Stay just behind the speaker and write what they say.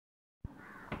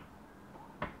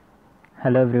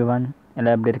Hello everyone,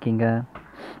 எல்லாம் எப்படி இருக்கீங்க?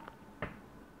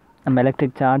 நம்ம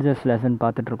எலக்ட்ரிக் சார்ஜஸ் லெசன்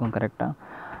பார்த்துட்ருக்கோம் கரெக்டாக.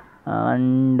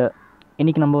 அண்ட்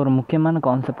இன்றைக்கி நம்ம ஒரு முக்கியமான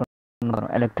கான்செப்ட்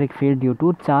வரும், electric field due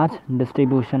to charge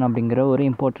distribution அப்படிங்கிற ஒரு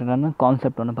இம்பார்ட்டண்ட்டான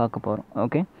கான்செப்ட் ஒன்று பார்க்க போகிறோம்.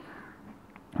 ஓகே,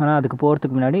 ஆனால் அதுக்கு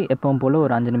போகிறதுக்கு முன்னாடி எப்பவும் போல்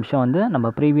ஒரு 5 நிமிஷம் வந்து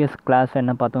நம்ம ப்ரீவியஸ் கிளாஸ்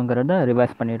என்ன பார்த்தோங்கிறத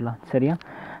ரிவைஸ் பண்ணிடலாம், சரியா?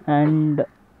 அண்ட்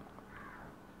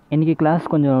இன்றைக்கி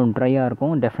கிளாஸ் கொஞ்சம் ட்ரையாக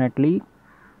இருக்கும், definitely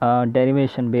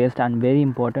derivation based and very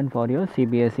important for your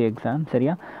CBSE exam,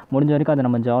 சரியா? முடிஞ்ச வரைக்கும் அதை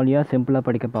நம்ம ஜாலியாக சிம்பிளாக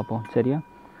படிக்க பார்ப்போம், சரியா?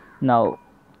 நான்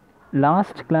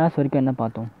லாஸ்ட் கிளாஸ் வரைக்கும் என்ன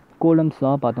பார்த்தோம்? கூலம்ஸ்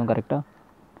லா பார்த்தோம் கரெக்டாக.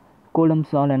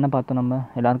 கூலம்ஸ் லாவில் என்ன பார்த்தோம்? நம்ம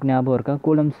எல்லாருக்கும் ஞாபகம் இருக்கா?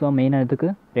 கூலம்ஸ் லா மெயினாக இதுக்கு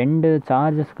 2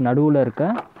 சார்ஜஸ்க்கு நடுவில் இருக்க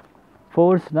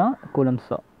ஃபோர்ஸ் தான் கூலம்ஸ்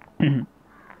லா.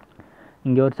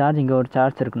 இங்கே ஒரு சார்ஜ் இங்கே ஒரு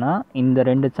சார்ஜ் இருக்குன்னா இந்த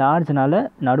 2 சார்ஜ்னால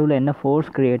நடுவில் என்ன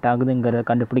ஃபோர்ஸ் க்ரியேட் ஆகுதுங்கிறத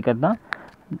கண்டுபிடிக்கிறது தான்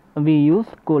we use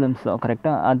Coulombs law,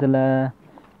 கரெக்டாக. அதில்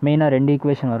மெயினாக 2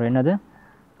 ஈக்குவேஷன் வரும். என்னது?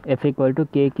 F equal to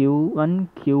KQ1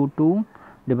 Q2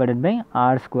 divided by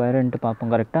R ஸ்கொயர்ன்ட்டு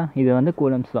பார்ப்போம் கரெக்டாக. இது வந்து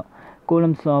Coulombs law.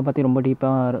 Coulombs law பற்றி ரொம்ப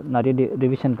டீப்பாக நிறைய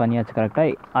ரிவிஷன் பண்ணியாச்சு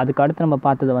கரெக்டாக. அதுக்கு அடுத்து நம்ம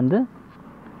பார்த்தது வந்து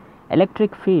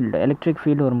எலக்ட்ரிக்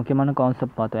ஃபீல்டு ஒரு முக்கியமான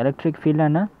கான்செப்ட் பார்த்தோம். எலக்ட்ரிக் ஃபீல்டு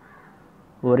என்ன?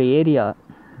 ஒரு ஏரியா,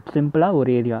 சிம்பிளாக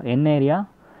ஒரு ஏரியா. என்ன ஏரியா?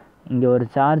 இங்கே ஒரு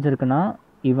சார்ஜ் இருக்குன்னா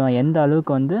இவன் எந்த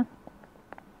அளவுக்கு வந்து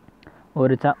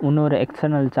இன்னொரு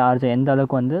எக்ஸ்டர்னல் சார்ஜை எந்த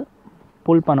அளவுக்கு வந்து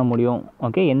புல் பண்ண முடியும்,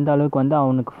 ஓகே, எந்த அளவுக்கு வந்து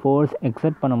அவனுக்கு ஃபோர்ஸ்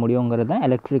எக்ஸர்ட் பண்ண முடியுங்கிறது தான்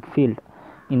எலக்ட்ரிக் ஃபீல்டு.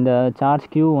 இந்த சார்ஜ்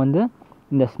கியூ வந்து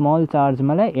இந்த ஸ்மால் சார்ஜ்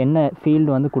மேலே என்ன ஃபீல்டு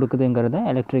வந்து கொடுக்குதுங்கிறத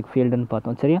எலக்ட்ரிக் ஃபீல்டுன்னு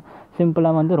பார்த்தோம், சரியா?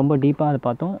 சிம்பிளாக வந்து ரொம்ப டீப்பாக அதை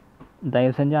பார்த்தோம்.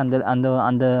 தயவு செஞ்சு அந்த அந்த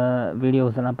அந்த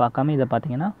வீடியோஸ் எல்லாம் பார்க்காம இதை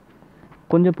பார்த்தீங்கன்னா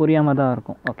கொஞ்சம் புரியாமல் தான்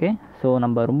இருக்கும், ஓகே. ஸோ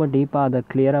நம்ம ரொம்ப டீப்பாக அதை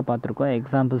கிளியராக பார்த்துருக்கோம்,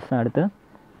 எக்ஸாம்பிள்ஸ் தான் எடுத்து.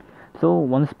 ஸோ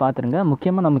ஒன்ஸ் பார்த்துருங்க.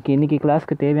 முக்கியமாக நமக்கு இன்றைக்கி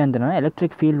கிளாஸ்க்கு தேவையானதுனா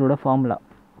எலக்ட்ரிக் ஃபீல்டோட ஃபார்முலா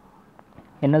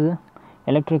என்னது?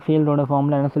 எலக்ட்ரிக் ஃபீல்டோட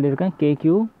ஃபார்முலா என்ன சொல்லியிருக்கேன்? KQ,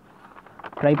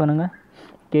 ட்ரை பண்ணுங்கள்,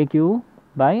 KQ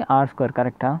by R ஸ்கொயர்.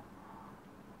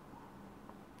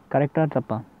 கரெக்டாக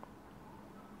தப்பா?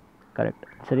 கரெக்ட்,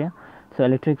 சரியா? ஸோ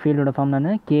எலக்ட்ரிக் ஃபீல்டோட ஃபார்முலா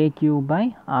என்ன? KQ by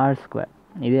R square.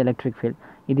 இது எலக்ட்ரிக் ஃபீல்டு.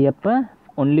 இது எப்போ?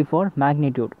 Only for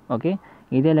magnitude, okay.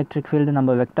 இதே எலக்ட்ரிக் ஃபீல்டு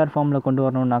நம்ம வெக்டார் ஃபார்மில் கொண்டு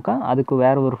வரணுன்னாக்கா அதுக்கு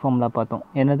வேறு ஒரு ஃபார்முலா பார்த்தோம்.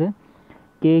 என்னது?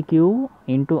 KQ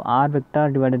into R vector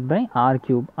divided by R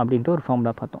cube அப்படின்ட்டு ஒரு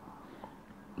ஃபார்முலா பார்த்தோம்,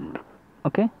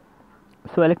 ஓகே.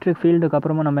 ஸோ எலக்ட்ரிக் ஃபீல்டுக்கு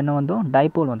அப்புறமா நம்ம என்ன வந்தோம்?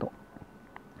 டைபோல் வந்தோம்.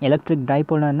 எலக்ட்ரிக்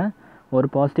டைபோல்னால் என்ன? ஒரு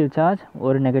பாசிட்டிவ் சார்ஜ்,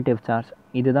 ஒரு நெகட்டிவ் சார்ஜ்.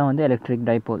 இதுதான் வந்து எலக்ட்ரிக்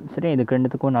டைபோல், சரி. இதுக்கு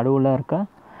ரெண்டுத்துக்கும் நடுவில் இருக்க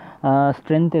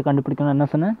ஸ்ட்ரென்த்து கண்டுபிடிக்கணும். என்ன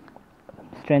சொன்னேன்?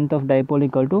 Strength of dipole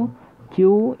equal to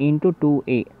Q into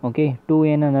 2A, okay.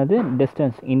 2A என்னது?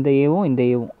 டிஸ்டன்ஸ், இந்த ஏவும் இந்த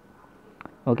ஏவும்,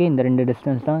 ஓகே. இந்த 2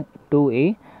 டிஸ்டன்ஸ் தான் 2A.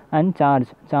 And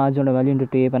சார்ஜோட value into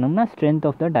 2A பண்ணோம்னா ஸ்ட்ரென்த்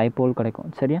ஆஃப் த டைபோல் கிடைக்கும்,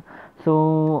 சரியா? ஸோ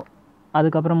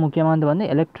அதுக்கப்புறம் முக்கியமானது வந்து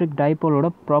electric டைபோலோட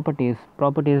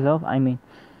properties of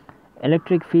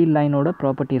electric field லைனோட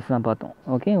properties தான் பார்த்தோம்,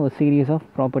 ஓகே. ஒரு சீரீஸ் ஆஃப்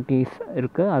ப்ராப்பர்ட்டிஸ்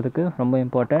இருக்குது, அதுக்கு ரொம்ப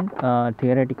இம்பார்ட்டண்ட்,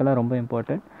 தியரட்டிக்கலாக ரொம்ப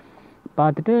இம்பார்ட்டண்ட்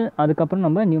பார்த்துட்டு அதுக்கப்புறம்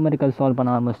நம்ம நியூமெரிக்கல் சால்வ் பண்ண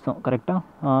ஆரம்பிச்சிட்டோம், கரெக்டாக.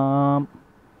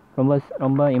 ரொம்ப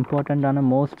ரொம்ப இம்பார்ட்டண்ட்டான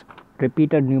மோஸ்ட்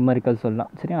ரிப்பீட்டட் நியூமெரிக்கல்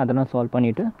சொல்லலாம், சரி. அதெல்லாம் சால்வ்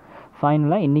பண்ணிவிட்டு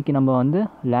ஃபைனலாக இன்றைக்கி நம்ம வந்து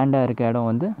லேண்டாக இருக்க இடம்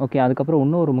வந்து, ஓகே. அதுக்கப்புறம்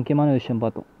இன்னும் ஒரு முக்கியமான விஷயம்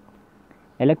பார்த்தோம்.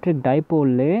 எலக்ட்ரிக்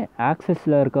டைபோல்லே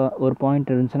ஆக்சிஸில் இருக்க ஒரு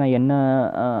பாயிண்ட் இருந்துச்சுன்னா என்ன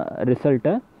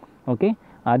ரிசல்ட்டு, ஓகே.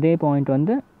 அதே பாயிண்ட்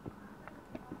வந்து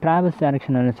ட்ராவல்ஸ்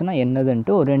டைரக்ஷன் இருந்துச்சுன்னா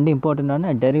என்னதுன்ட்டு ஒரு 2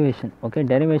 இம்பார்ட்டண்ட்டான டெரிவேஷன், ஓகே.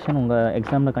 டெரிவேஷன் உங்கள்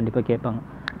எக்ஸாமில் கண்டிப்பாக கேட்பாங்க,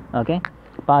 ஓகே.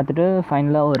 பார்த்துட்டு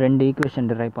ஃபைனலாக ஒரு 2 ஈக்குவேஷன்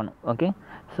டிரைவ் பண்ணும், ஓகே.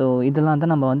 ஸோ இதெல்லாம்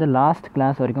தான் நம்ம வந்து லாஸ்ட்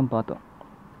கிளாஸ் வரைக்கும் பார்த்தோம்,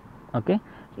 ஓகே.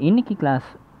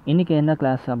 இன்றைக்கி என்ன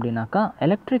கிளாஸ் அப்படின்னாக்கா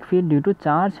electric field due to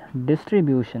charge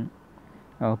distribution,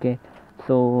 okay.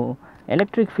 So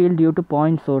electric field due to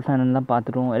point source என்னெல்லாம்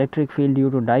பார்த்துட்டோம், எலக்ட்ரிக் ஃபீல்ட் டியூ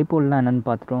டு டைபோல்லாம் என்னென்னு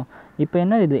பார்த்துட்டோம். இப்போ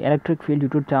என்ன இது electric field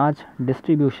due to charge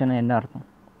distribution என்ன அர்த்தம்?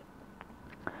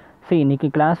 சரி, இன்றைக்கி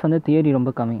கிளாஸ் வந்து தியரி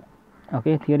ரொம்ப கம்மி,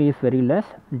 okay. Theory is very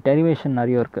less, derivation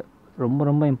நிறைய இருக்குது,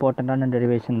 ரொம்ப இம்பார்ட்டண்ட்டான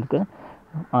டெரிவேஷன் இருக்குது.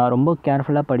 ரொம்ப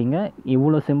கேர்ஃபுல்லாக படிங்க.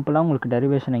 இவ்வளோ சிம்பிளாக உங்களுக்கு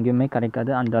டெரிவேஷன் எங்கேயுமே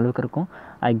கிடைக்காது, அந்த அளவுக்கு இருக்கும்.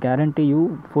 ஐ கேரண்டி யூ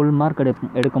ஃபுல் மார்க்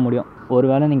எடுக்க முடியும்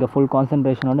ஒருவேளை நீங்கள் ஃபுல்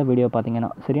கான்சன்ட்ரேஷனோட வீடியோ பார்த்தீங்கன்னா,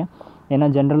 சரியா? ஏன்னா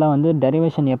ஜென்ரலாக வந்து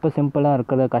டெரிவேஷன் எப்போ சிம்பிளாக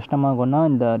இருக்கிறது கஷ்டமாகும்னா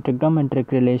இந்த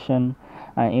trigonometric relation,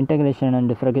 integration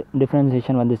and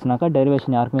differentiation வந்துச்சுனாக்கா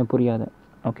derivation யாருக்குமே புரியாது,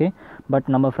 ஓகே. பட்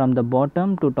நம்ம from the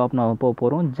bottom to top நம்ம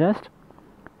போகிறோம். Just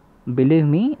believe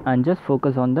me and just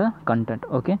focus on the content,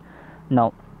 okay.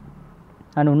 Now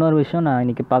and இன்னொரு விஷயம், நான்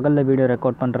இன்றைக்கி பகலில் வீடியோ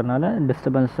ரெக்கார்ட் பண்ணுறதுனால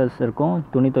டிஸ்டர்பன்சஸ் இருக்கும்,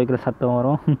 துணி துவைக்கிற சத்தம்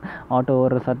வரும், ஆட்டோ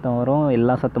ஓடுற சத்தம் வரும்,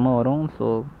 எல்லா சத்தமும் வரும். ஸோ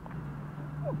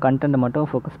கண்டென்ட்டை மட்டும்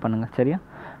ஃபோக்கஸ் பண்ணுங்கள், சரியா?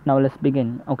 Now let's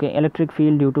begin, okay. Electric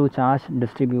field due to charge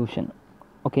distribution,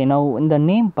 okay. Now இந்த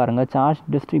நேம் பாருங்கள், charge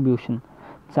distribution.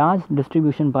 Charge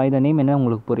distribution by the name என்ன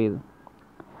உங்களுக்கு புரியுது?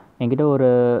 என்கிட்ட ஒரு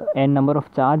n நம்பர் ஆஃப்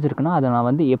சார்ஜ் இருக்குன்னா அதை நான்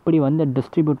வந்து எப்படி வந்து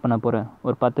டிஸ்ட்ரிபியூட் பண்ண போகிறேன்.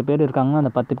 ஒரு 10 பேர் இருக்காங்கன்னா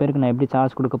அந்த 10 பேருக்கு நான் எப்படி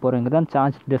சார்ஜ் கொடுக்க போகிறேங்கிறது தான்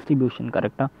சார்ஜ் டிஸ்ட்ரிபியூஷன்.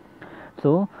 கரெக்டாக?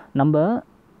 ஸோ நம்ம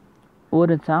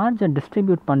ஒரு சார்ஜை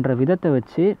டிஸ்ட்ரிபியூட் பண்ணுற விதத்தை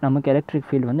வச்சு நமக்கு எலக்ட்ரிக்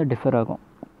ஃபீல்டு வந்து டிஃபர் ஆகும்.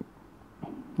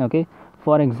 ஓகே,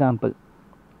 ஃபார் எக்ஸாம்பிள்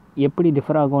எப்படி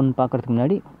டிஃபர் ஆகும்னு பார்க்குறதுக்கு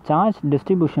முன்னாடி சார்ஜ்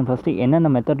டிஸ்ட்ரிபியூஷன் ஃபஸ்ட்டு என்னென்ன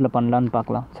மெத்தடில் பண்ணலான்னு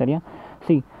பார்க்கலாம். சரியா?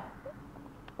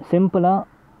 சிம்பிளாக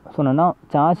சொன்னோன்னா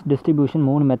சார்ஜ் டிஸ்ட்ரிபியூஷன்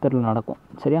 3 மெத்தடில் நடக்கும்.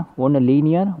 சரியா? ஒன்று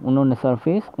லீனியர், இன்னொன்று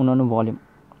சர்ஃபேஸ், இன்னொன்று volume.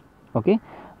 Okay,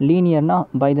 லீனியர்னால்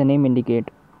by the name indicate.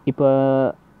 இப்போ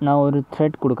நான் ஒரு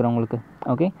த்ரெட் கொடுக்குறேன் உங்களுக்கு.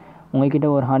 ஓகே, உங்கள்கிட்ட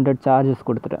ஒரு 100 சார்ஜஸ்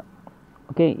கொடுத்துட்டேன்.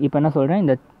 ஓகே, இப்போ என்ன சொல்கிறேன்,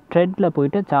 இந்த த்ரெட்டில்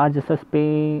போய்ட்டு சார்ஜஸை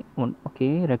ஓகே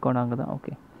ரெக்கார்ட் ஆகுதா?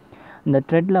 ஓகே, இந்த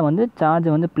த்ரெட்டில் வந்து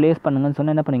சார்ஜை வந்து ப்ளேஸ் பண்ணுங்கன்னு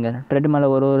சொன்னால் என்ன பண்ணுங்க, த்ரெட் மேலே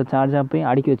ஒரு சார்ஜாக போய்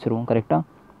அடுக்கி வச்சுருவோம். கரெக்டாக?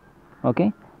 ஓகே,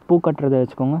 பூ கட்டுறதை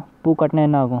வச்சுக்கோங்க. பூ கட்டினா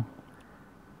என்ன ஆகும்,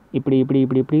 இப்படி இப்படி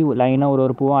இப்படி இப்படி லைனாக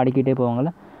ஒரு பூவாக அடிக்கிட்டே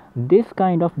போவாங்கள்ல. This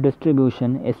kind of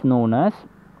distribution is known as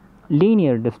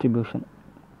linear distribution.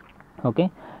 Okay,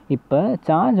 இப்போ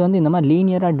சார்ஜ் வந்து இந்த மாதிரி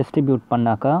லீனியராக டிஸ்ட்ரிபியூட்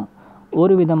பண்ணாக்கா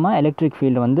ஒரு விதமாக எலக்ட்ரிக்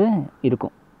ஃபீல்டு வந்து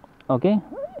இருக்கும். ஓகே,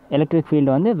 எலக்ட்ரிக் ஃபீல்டு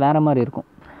வந்து வேறு மாதிரி இருக்கும்.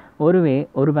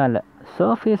 ஒரு வேளை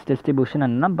சர்ஃபேஸ் டிஸ்ட்ரிபியூஷன்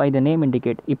என்னன்னா பை த நேம்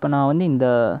இண்டிகேட். இப்போ நான் வந்து இந்த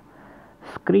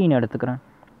ஸ்க்ரீன் எடுத்துக்கிறேன்.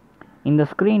 இந்த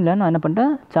ஸ்க்ரீனில் நான் என்ன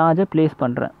பண்ணுறேன், சார்ஜை ப்ளேஸ்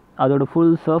பண்ணுறேன். அதோட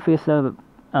ஃபுல் சர்ஃபேஸை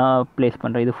ப்ளேஸ்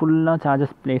பண்ணுறேன். இது ஃபுல்லாக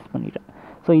சார்ஜஸ் ப்ளேஸ் பண்ணிட்டேன்.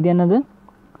 ஸோ இது என்னது,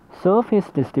 சர்ஃபேஸ்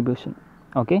டிஸ்ட்ரிபியூஷன்.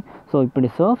 ஓகே, ஸோ இப்படி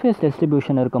சர்ஃபேஸ்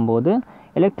டிஸ்ட்ரிபியூஷன் இருக்கும்போது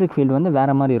எலக்ட்ரிக் ஃபீல்டு வந்து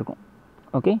வேறு மாதிரி இருக்கும்.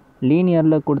 ஓகே,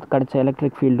 லீனியரில் கிடச்ச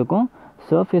எலக்ட்ரிக் ஃபீல்டுக்கும்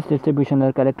சர்ஃபேஸ் டிஸ்ட்ரிபியூஷனில்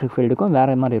இருக்க எலக்ட்ரிக் ஃபீல்டுக்கும்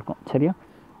வேறு மாதிரி இருக்கும். சரியா?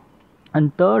 அண்ட்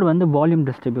தேர்ட் வந்து வால்யூம்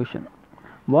டிஸ்ட்ரிபியூஷன்.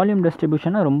 வால்யூம்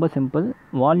டிஸ்ட்ரிபியூஷனாக ரொம்ப சிம்பிள்.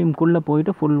 வால்யூம்குள்ளே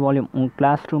போயிட்டு ஃபுல் வால்யூம், உங்கள்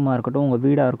கிளாஸ் ரூமாக இருக்கட்டும், உங்கள்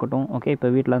வீடாக இருக்கட்டும். ஓகே, இப்போ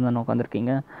வீட்டில் இருந்தால்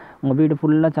உட்காந்துருக்கீங்க, உங்கள் வீடு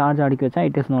ஃபுல்லாக சார்ஜ் அடிக்க வச்சா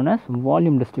it is known as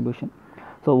volume distribution.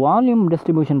 So volume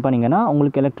distribution பண்ணிங்கன்னா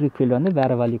உங்களுக்கு எலக்ட்ரிக் ஃபீல்டு வந்து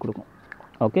வேறு வேல்யூ கொடுக்கும்.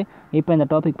 ஓகே, இப்போ இந்த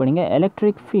டாபிக் பண்ணிங்க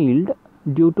electric field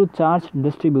due to charge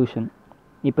distribution.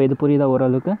 இப்போ இது புரியுதா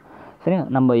ஓரளவுக்கு? சரியா?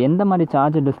 நம்ம எந்த மாதிரி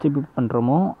சார்ஜை டிஸ்ட்ரிபியூட்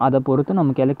பண்ணுறோமோ அதை பொறுத்து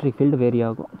நமக்கு எலக்ட்ரிக் ஃபீல்டு வேரி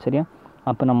ஆகும். சரியா?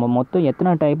 அப்போ நம்ம மொத்தம்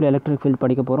எத்தனை டைப்பில் எலக்ட்ரிக் ஃபீல்டு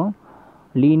படிக்க போகிறோம்,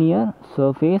 linear,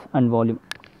 surface and volume.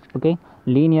 Okay,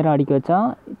 லீனியராக அடிக்க வச்சா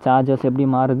சார்ஜஸ் எப்படி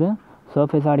மாறுது,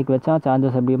 சர்ஃபேஸாக அடிக்க வச்சா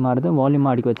சார்ஜஸ் எப்படி மாறுது,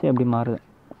 வால்யூமாக அடிக்க வச்சா எப்படி மாறுது.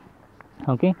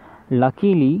 Okay,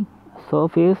 luckily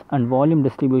surface and volume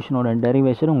டிஸ்ட்ரிபியூஷனோட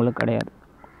derivation உங்களுக்கு கிடையாது.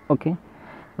 ஓகே,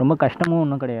 ரொம்ப கஷ்டமும்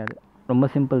ஒன்றும் கிடையாது, ரொம்ப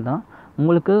சிம்பிள் தான்.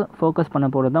 உங்களுக்கு ஃபோக்கஸ் பண்ண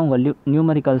போகிறது தான் உங்கள்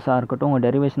நியூமரிக்கல்ஸாக இருக்கட்டும், உங்கள்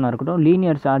டெரிவேஷனாக இருக்கட்டும்,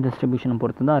 லீனியர் சார்ஜ் டிஸ்ட்ரிபியூஷனை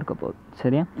பொறுத்து தான் இருக்க போகுது.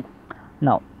 சரியா?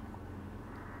 நான்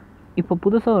இப்போ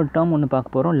புதுசாக ஒரு டேர்ம் ஒன்று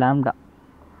பார்க்க போகிறோம்,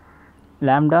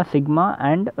 lambda, sigma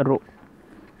and row.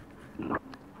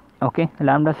 Okay,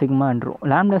 lambda, sigma and row.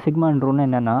 Lambda, sigma and ரோன்னு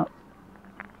என்னென்னா,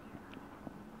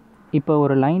 இப்போ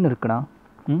ஒரு லைன் இருக்குடா.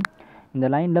 இந்த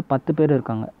லைனில் 10 பேர்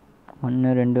இருக்காங்க.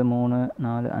 1 2 3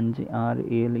 4 5 6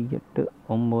 7 8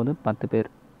 9 10 பேர்.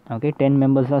 Okay, 10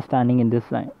 members are standing in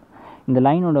this line. இந்த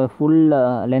லைனோட ஃபுல்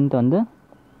லென்த் வந்து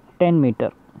 10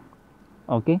 மீட்டர்.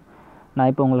 ஓகே, நான்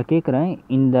இப்போ உங்களை கேட்குறேன்,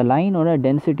 இந்த லைனோட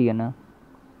டென்சிட்டி என்ன?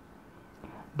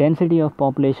 Density of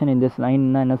population in this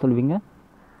லைன்னா என்ன சொல்வீங்க?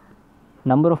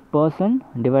 Number of person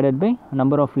divided by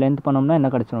number of length பண்ணோம்னா என்ன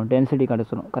கிடச்சிடும்? டென்சிட்டி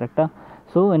கிடச்சிடும். கரெக்டாக?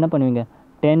 ஸோ என்ன பண்ணுவீங்க,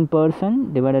 10 person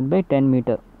டிவைடட் பை 10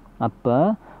 மீட்டர். அப்போ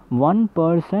 1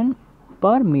 person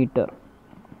பர் மீட்டர்.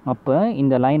 அப்போ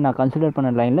இந்த லைன் நான் கன்சிடர்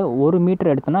பண்ண லைனில் 1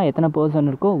 மீட்டர் எடுத்தோன்னா எத்தனை பர்சன்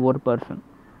இருக்கோ? 1 person.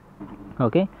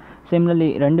 ஓகே, சிமிலர்லி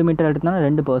 2 மீட்டர் எடுத்தோன்னா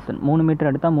 2 person, 3 மீட்டர்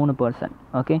எடுத்தால் 3 person.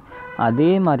 ஓகே,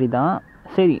 அதே மாதிரி தான்.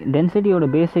 சரி, டென்சிட்டியோட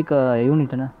பேசிக்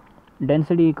யூனிட் என்ன?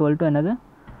 டென்சிட்டி ஈக்குவல் டு என்னது?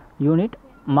 Unit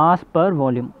mass per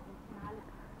volume.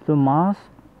 So mass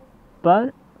per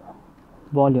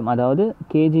volume, அதாவது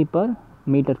கேஜி பர்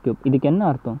மீட்டர் க்யூப். இதுக்கு என்ன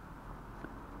அர்த்தம்?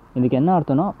 இதுக்கு என்ன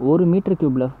அர்த்தம்னா, ஒரு மீட்டர்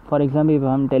க்யூப்பில், ஃபார் எக்ஸாம்பிள் இப்போ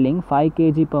I'm telling 5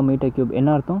 kg per metre cube. என்ன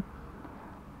அர்த்தம்?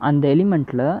 அந்த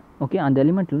எலிமெண்ட்டில், ஓகே, அந்த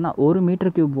எலிமெண்ட்டில் நான் 1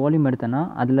 மீட்டர் க்யூப் வால்யூம் எடுத்தேன்னா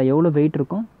அதில் எவ்வளோ வெயிட்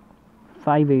இருக்கும்?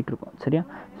 5 வெயிட் இருக்கும். சரியா?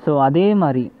 ஸோ அதே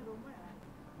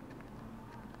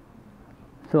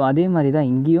மாதிரி தான்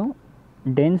இங்கேயும்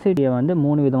டென்சிட்டியை வந்து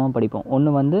 3 விதமாக படிப்போம்.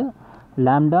 ஒன்று வந்து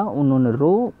லாம்டா, இன்னொன்று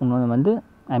ரோ, இன்னொன்று வந்து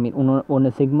ஒன்று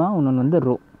சிக்மா, இன்னொன்று வந்து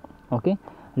ரோ. ஓகே,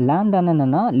 லாம்டான்னு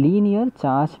என்னென்னா லீனியர்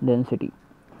சார்ஜ் டென்சிட்டி.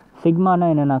 சிக்மானா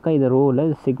என்னென்னாக்கா இது ரோவில்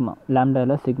sigma,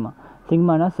 லாம்டாவில் sigma.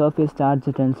 சிக்மானா surface charge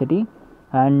density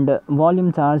and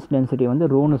volume charge density வந்து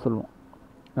ரோன்னு சொல்லுவோம்.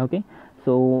 Okay,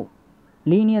 so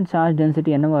linear charge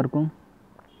density என்னவாக இருக்கும்?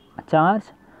 Charge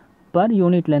per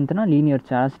unit லென்த்னா linear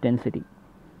charge density.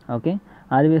 Okay,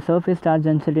 அதுவே surface charge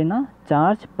டென்சிட்டினா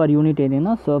charge per unit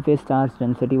ஏரியானா surface charge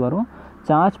density வரும்.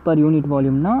 Charge per unit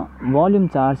வால்யூம்னா volume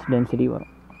charge density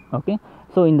வரும். Okay.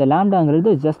 So இந்த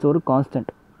லேம்டாங்கிறது just ஒரு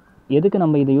constant. எதுக்கு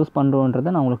நம்ம இதை யூஸ் பண்ணுறோன்றதை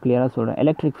நான் உங்களுக்கு கிளியராக சொல்கிறேன்.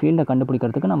 எலக்ட்ரிக் ஃபீல்டை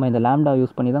கண்டுபிடிக்கிறதுக்கு நம்ம இந்த லேம்டா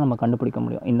யூஸ் பண்ணி தான் நம்ம கண்டுபிடிக்க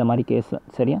முடியும் இந்த மாதிரி கேஸில்.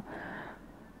 சரியா?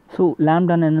 ஸோ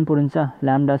லேம்டான்னு என்னென்னு புரிஞ்சா,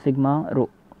 லேம்டா சிக்மா ரோ,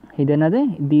 இது என்னது,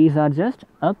 these are just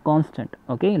a constant.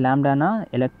 Okay. லேம்டானா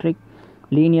electric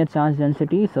linear charge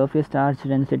density, surface charge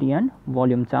density and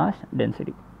volume charge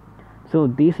density. So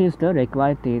this is the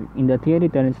required theory. In the theory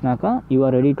தெரிஞ்சுனாக்கா you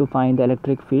are ready to find the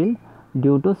electric field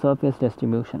due to surface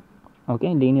distribution.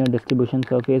 Okay, linear distribution,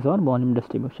 surface or volume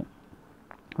distribution.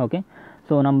 Okay,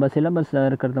 so நம்ம சிலபஸில்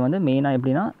இருக்கிறது வந்து மெயினாக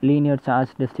எப்படின்னா linear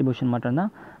charge distribution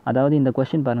மட்டும்தான். அதாவது இந்த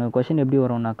question பாருங்கள், கொஷின் எப்படி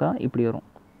வரும்னாக்கா இப்படி வரும்.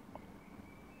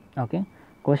 ஓகே,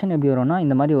 கொஷின் எப்படி வரும்னா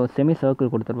இந்த மாதிரி ஒரு செமி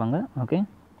சர்க்கிள் கொடுத்துருவாங்க. ஓகே,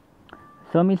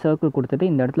 செமி சர்க்கிள் கொடுத்துட்டு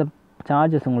இந்த இடத்துல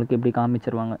சார்ஜஸ் உங்களுக்கு எப்படி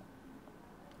காமிச்சிருவாங்க.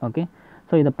 ஓகே,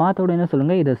 ஸோ இதை பார்த்த உடனே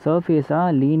சொல்லுங்கள், இது சர்ஃபேஸாக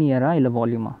லீனியராக இல்லை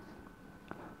வால்யூமா?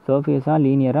 சர்ஃபேஸாக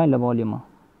லீனியராக இல்லை வால்யூமா?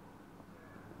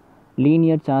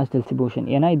 Linear charge distribution.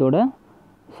 ஏன்னா இதோட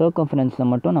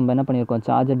சர்க்கம்ஃபரன்ஸில் மட்டும் நம்ம என்ன பண்ணியிருக்கோம்,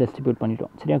 சார்ஜை டிஸ்ட்ரிபியூட்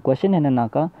பண்ணிட்டோம். சரியா? Question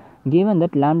என்னென்னாக்கா given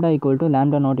that lambda equal to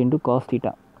lambda naught into cos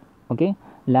theta. Okay,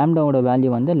 லேம்டாவோட value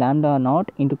வந்து lambda naught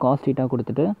into cos theta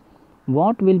கொடுத்துட்டு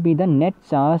what will be the net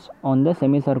charge on the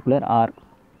semicircular arc.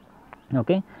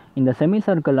 Okay, இந்த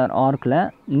செமிசர்க்குலர் ஆர்க்கில்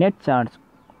நெட் சார்ஜ்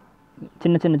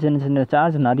சின்ன சின்ன சின்ன சின்ன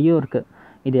charge நிறைய இருக்குது.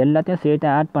 இது எல்லாத்தையும் சேர்த்து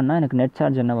ஆட் பண்ணால் எனக்கு நெட்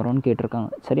சார்ஜ் என்ன வரும்னு கேட்டிருக்காங்க.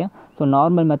 சரியா? ஸோ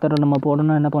நார்மல் மெத்தடில் நம்ம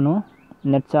போடணும், என்ன பண்ணுவோம்,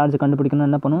 நெட் சார்ஜ் கண்டுபிடிக்கணும்,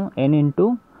 என்ன பண்ணுவோம், n into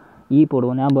e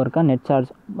போடுவோம். ஞாபகம் இருக்கா? நெட் சார்ஜ்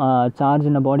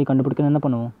சார்ஜ் இந்த பாடி கண்டுபிடிக்கணும், என்ன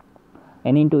பண்ணுவோம்,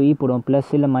 n into e போடுவோம்.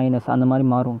 ப்ளஸ் இல்லை மைனஸ் அந்த மாதிரி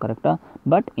மாறும். கரெக்டாக?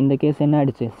 பட் இந்த கேஸ் என்ன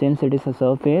ஆகிடுச்சு, since it is a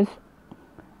surface,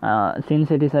 since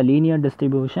it is a linear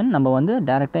distribution, நம்ம வந்து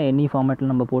டேரெக்டாக எனி ஃபார்மேட்டில்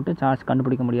நம்ம போட்டு சார்ஜ்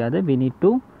கண்டுபிடிக்க முடியாது.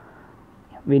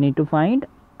 we need to find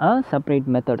a separate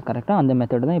method. கரெக்டாக? அந்த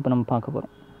மெத்தட் தான் இப்போ நம்ம பார்க்க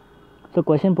போகிறோம். ஸோ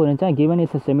கொஷின் புரிஞ்சா, given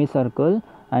is a semicircle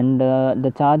and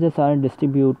the charges are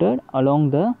distributed along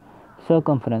the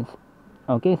circumference.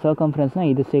 Okay,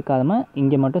 சர்க்கம்ஃபரன்ஸ்னால் இது சேர்க்காமல்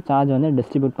இங்கே மட்டும் சார்ஜ் வந்து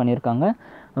டிஸ்ட்ரிபியூட் பண்ணியிருக்காங்க.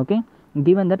 Okay,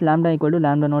 given that lambda equal to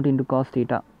lambda naught into cos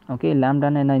theta. Okay,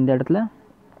 லேம்டான்னு என்ன, இந்த இடத்துல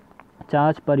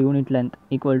charge per unit length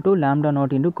equal to lambda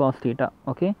naught into cos theta.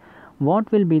 Okay, what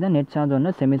will be the net charge on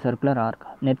a semicircular arc?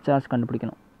 net charge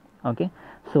கண்டுபிடிக்கணும். Okay,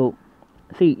 so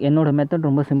என்னோட method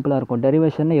ரொம்ப சிம்பிளாக இருக்கும்.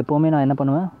 டெரிவேஷனில் எப்போவுமே நான் என்ன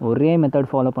பண்ணுவேன், ஒரே மெத்தட்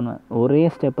ஃபாலோ பண்ணுவேன், ஒரே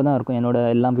ஸ்டெப்பு தான் இருக்கும் என்னோட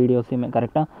எல்லா வீடியோஸையுமே.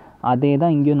 கரெக்டாக அதே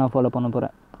தான் இங்கேயும் நான் ஃபாலோ பண்ண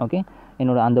போகிறேன். ஓகே,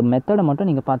 என்னோட அந்த மெத்தடை மட்டும்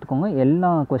நீங்கள் பார்த்துக்கோங்க, எல்லா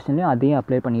கொஸ்டின்லையும் அதே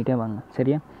அப்ளை பண்ணிகிட்டே வாங்க.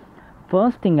 சரியா?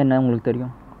 ஃபர்ஸ்ட் திங் என்ன உங்களுக்கு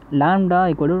தெரியும், lambda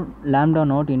equal to lambda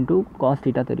naught into cos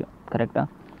theta தெரியும். கரெக்டாக?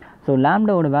 ஸோ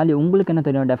லேம்டாவோட வேல்யூ உங்களுக்கு என்ன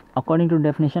தெரியும், according to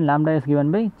definition lambda is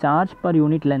given by charge per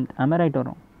unit length. Right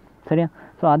வரும். சரியா?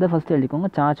 ஸோ அதை ஃபஸ்ட்டு எழுதிக்கோங்க,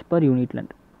 charge per unit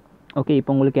length. Okay,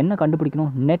 இப்போ உங்களுக்கு என்ன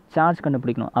கண்டுபிடிக்கணும், நெட் சார்ஜ்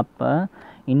கண்டுபிடிக்கணும். அப்போ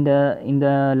இந்த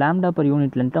லேம்டா பர்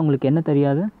யூனிட் லென்த்தில் உங்களுக்கு என்ன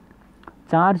தெரியாது,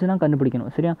 சார்ஜ் தான்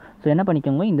கண்டுபிடிக்கணும். சரியா? ஸோ என்ன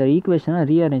பண்ணிக்கோங்க, இந்த ஈக்குவேஷனை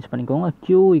ரீஅரேஞ்ச் பண்ணிக்கோங்க.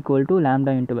 q equal to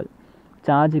lambda into L,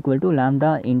 charge equal to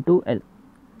lambda into L.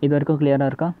 இது வரைக்கும்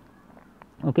கிளியராக இருக்கா?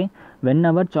 Okay,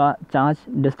 whenever charge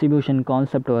distribution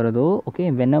concept வருதோ, okay,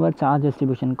 whenever charge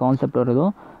distribution concept வருதோ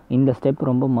இந்த ஸ்டெப்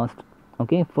ரொம்ப must.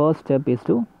 Okay, first step is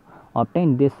to obtain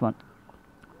this one.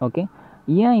 Okay,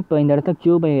 ஏன் இப்போ இந்த இடத்த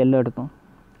q/l எடுத்தோம்?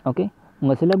 ஓகே,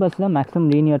 உங்கள் சிலபஸில் மேக்ஸிமம்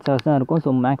லீனியர் சார்ஜ் தான் இருக்கும்.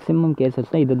 ஸோ மேக்ஸிமம்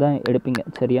கேசஸில் இது தான் எடுப்பீங்க.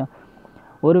 சரியா?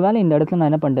 ஒருவேளை இந்த இடத்துல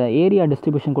நான் என்ன பண்ணுறேன், ஏரியா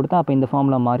டிஸ்ட்ரிபியூஷன் கொடுத்தா அப்போ இந்த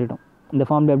ஃபார்முலா மாறிடும். இந்த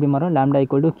ஃபார்முலா எப்படி மாறும், லேம்டா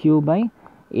ஈக்குவல் டு q/,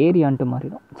 ஏரியான்ட்டு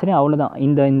மாறிடும். சரி, அவ்வளோதான்.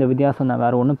 இந்த வித்தியாசம் தான்,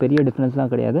 வேறு ஒன்றும் பெரிய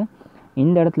டிஃப்ரென்ஸ்லாம் கிடையாது.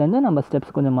 இந்த இடத்துலேருந்து நம்ம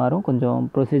ஸ்டெப்ஸ் கொஞ்சம் மாறும், கொஞ்சம்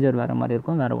ப்ரொசீஜர் வேறு மாதிரி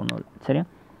இருக்கும், வேறு ஒன்றும் இல்லை. சரியா?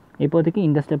 இப்போதைக்கு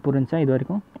இந்த ஸ்டெப் புரிஞ்சா இது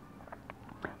வரைக்கும்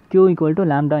q equal to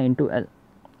lambda into L.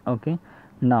 Okay,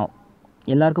 நான்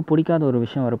எல்லாருக்கும் பிடிக்காத ஒரு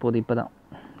விஷயம் வரப்போகுது இப்போ தான்.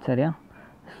 சரியா?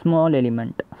 Small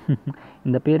element.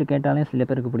 இந்த பேர் கேட்டாலே சில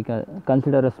பேருக்கு பிடிக்காது.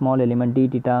 Consider a small element D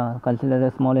theta, consider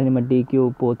a small element D Q,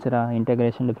 போச்சுரா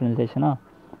integration டிஃப்ரென்சியேஷனா.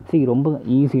 ரொம்ப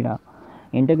ஈஸிடா.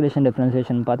 இன்டெகிரேஷன்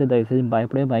டிஃப்ரென்சியேஷன் பார்த்து தயவுசெய்து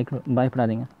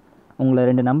பயப்படாதீங்க. உங்களை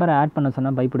 2 நம்பரை ஆட் பண்ண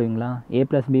சொன்னால் பயப்படுவீங்களா?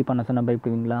 a+b பண்ண சொன்னால்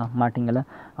பயப்படுவீங்களா? மாட்டிங்களா?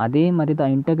 அதே மாதிரி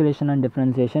தான் integration and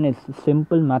differentiation is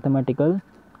simple mathematical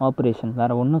operation,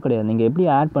 வேறு ஒன்றும் கிடையாது. நீங்கள் எப்படி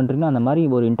ஆட் பண்ணுறீங்களோ அந்த மாதிரி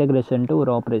ஒரு இன்டெகிரேஷன்ட்டு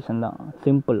ஒரு ஆப்ரேஷன் தான்,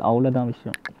 சிம்பிள், அவ்வளோதான்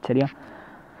விஷயம். சரியா?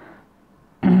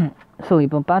 ஸோ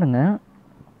இப்போ பாருங்கள்,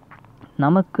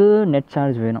 நமக்கு நெட்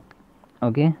சார்ஜ் வேணும்.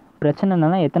 ஓகே, பிரச்சனை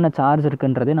என்னென்னா எத்தனை சார்ஜ்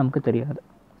இருக்குன்றதே நமக்கு தெரியாது.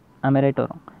 ரைட்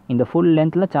வரும். இந்த ஃபுல்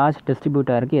லென்த்தில் சார்ஜ் டிஸ்ட்ரிபியூட்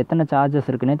ஆகிருக்கு, எத்தனை சார்ஜஸ்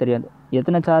இருக்குன்னே தெரியாது.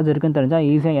 எத்தனை சார்ஜ் இருக்குன்னு தெரிஞ்சால்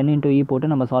ஈஸியாக n into e போட்டு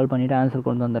நம்ம சால்வ் பண்ணிவிட்டு ஆன்சர்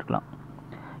கொண்டு வந்திருக்கலாம்.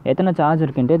 எத்தனை சார்ஜ்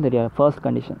இருக்குன்ட்டே தெரியாது, ஃபர்ஸ்ட்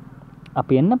கண்டிஷன்.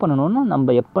 அப்போ என்ன பண்ணணும்னா,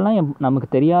 நம்ம எப்போல்லாம் நமக்கு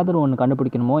தெரியாத ஒன்று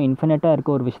கண்டுபிடிக்கணுமோ, இன்ஃபினிட்டாக இருக்க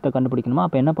ஒரு விஷயத்தை கண்டுபிடிக்கணுமோ,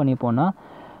 அப்போ என்ன பண்ணிப்போம்னா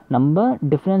நம்ம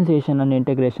டிஃப்ரென்சியேஷன் அண்ட்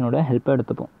இன்டெகிரேஷனோட ஹெல்ப்பை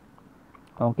எடுத்துப்போம்.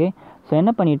 ஓகே, ஸோ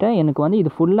என்ன பண்ணிவிட்டேன், எனக்கு வந்து இது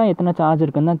ஃபுல்லாக எத்தனை சார்ஜ்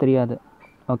இருக்குன்னு தான் தெரியாது.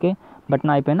 ஓகே, பட்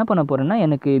நான் இப்போ என்ன பண்ண போகிறேன்னா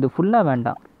எனக்கு இது ஃபுல்லாக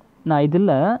வேண்டாம். நான்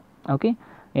இதில் ஓகே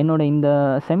என்னோட இந்த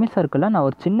செமி சர்க்கிளில் நான்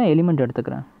ஒரு சின்ன எலிமெண்ட்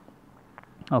எடுத்துக்கிறேன்.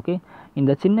 ஓகே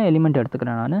இந்த சின்ன எலிமெண்ட்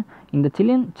எடுத்துக்கிறேன் நான். இந்த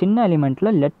சின்ன எலிமெண்ட்டில்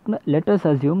lettuce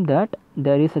assume that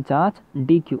there is a charge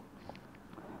dq.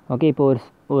 Okay இப்போ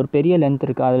ஒரு பெரிய லென்த்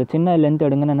இருக்குது, அதில் சின்ன லென்த்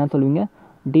எடுங்கன்னு என்ன சொல்லுவீங்க,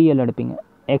 dl எடுப்பீங்க.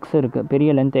 எக்ஸ் இருக்குது, பெரிய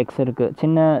லென்த் எக்ஸ்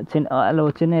இருக்குது, அதில்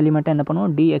ஒரு சின்ன எலிமெண்ட்டை என்ன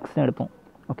பண்ணுவோம், dxன்னு எடுப்போம்.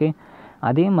 ஓகே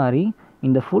அதே மாதிரி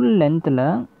இந்த ஃபுல் லென்த்தில்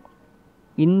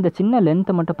இந்த சின்ன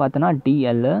லென்த்தை மட்டும் பார்த்தோன்னா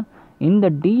dl, இந்த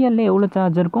dl எவ்வளோ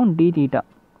சார்ஜ் இருக்கும், dθ,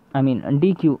 ஐ மீன்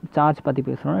dq, சார்ஜ் பற்றி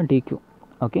பேசுகிறோன்னா dq.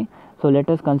 Okay so let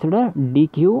us consider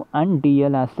dq and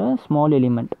dl as a small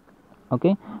element.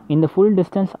 Okay இந்த ஃபுல்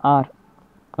டிஸ்டன்ஸ் r.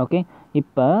 ஓகே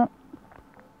இப்போ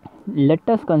let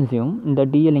us consume இந்த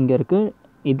dl இங்கே இருக்குது,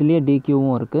 இதுலேயே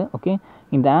dqவும் இருக்குது. ஓகே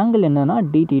இந்த ஆங்கிள் என்னென்னா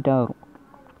dθ வரும்.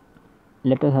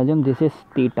 let us assume this is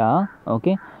theta.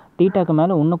 Okay தீட்டாக்கு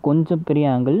மேலே இன்னும் கொஞ்சம் பெரிய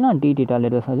ஆங்கிள்னா dθ,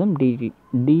 let us assume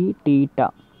dθ.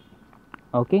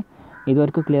 Okay இது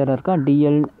வரைக்கும் கிளியராக இருக்கா?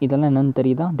 dl இதெல்லாம் என்னென்னு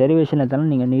தெரியுதா? டெரிவேஷன்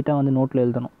இதெல்லாம் நீங்கள் நீட்டாக வந்து நோட்டில்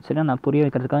எழுதணும். சரியா, நான் புரிய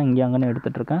வைக்கிறதுக்காக இங்கே அங்கேன்னு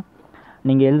எடுத்துகிட்ருக்கேன்.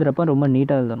 நீங்கள் எழுதுகிறப்ப ரொம்ப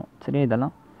நீட்டாக எழுதணும். சரியா,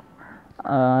 இதெல்லாம்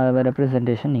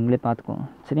ரெப்ரசன்டேஷன் நீங்களே பார்த்துக்கோங்க.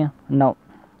 சரியா, நவ்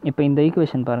இப்போ இந்த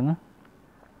ஈக்குவேஷன் பாருங்கள்.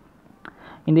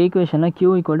 இந்த ஈக்குவேஷனில் q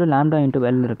 = lambda into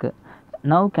L இருக்குது.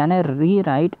 Now can I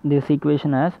rewrite this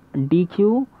equation as dq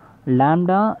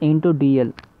lambda into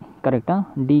dl. கரெக்டாக,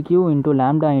 dq into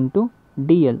lambda into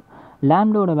dl.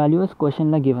 lambda value is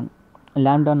questionல given,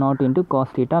 lambda naught into cos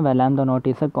theta, where lambda naught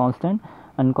is a constant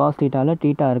and cos theta ல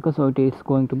theta இருக்குது, so it is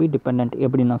going to be dependent.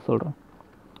 எப்படி நான் சொல்கிறேன்.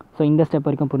 So இந்த step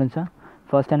வரைக்கும் புரிஞ்சா?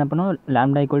 First என்ன பண்ணுவோம்,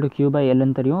 lambda = q by L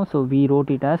ன்னு தெரியும். So we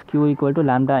wrote it as q =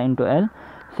 lambda into L.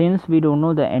 since we don't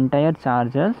know the entire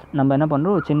charges, நம்ம என்ன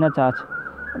பண்ணுறோம், ஒரு சின்ன charge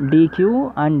dq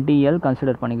and dl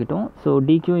consider பண்ணிக்கிட்டோம். So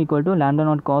dq = lambda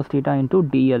naught cos theta into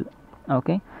dl.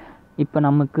 Okay இப்போ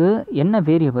நமக்கு என்ன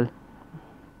வேரியபிள்,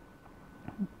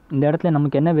 இந்த இடத்துல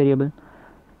நமக்கு என்ன வேரியபிள்,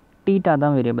 தீட்டா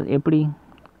தான் வேரியபிள். எப்படி,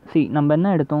 நம்ம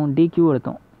என்ன எடுத்தோம், dq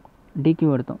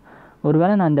எடுத்தோம்.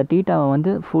 ஒருவேளை நான் இந்த தீட்டாவை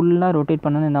வந்து ஃபுல்லாக ரொட்டேட்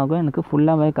பண்ணணும், என்ன ஆகும், எனக்கு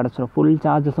ஃபுல்லாகவே கிடச்சிரும், ஃபுல்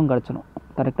சார்ஜஸும் கிடச்சிரும்.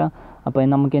 கரெக்டாக, அப்போ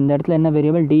நமக்கு இந்த இடத்துல என்ன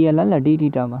வேரியபிள், dl இல்லை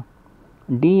dθவா?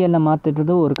 dl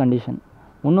மாற்றிட்டது ஒரு கண்டிஷன்.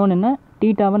 இன்னொன்று என்ன,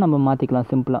 தீட்டாவை நம்ம மாற்றிக்கலாம்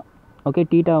சிம்பிளாக. ஓகே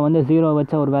தீட்டாவை வந்து 0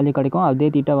 வச்சா ஒரு வேல்யூ கிடைக்கும், அதே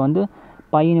தீட்டாவை வந்து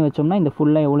பையன்னு வச்சோம்னா இந்த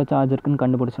ஃபுல்லாக எவ்வளோ சார்ஜ் இருக்குன்னு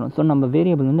கண்டுபிடிச்சிடும். ஸோ நம்ம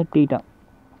வேரியபிள் வந்து தீட்டா.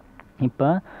 இப்போ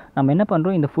நம்ம என்ன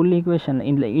பண்ணுறோம், இந்த ஃபுல்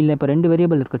ஈக்குவேஷனில் இல்லை இப்போ 2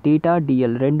 வேரியபிள் இருக்குது, தீட்டா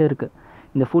dl 2 இருக்குது.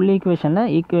 இந்த ஃபுல்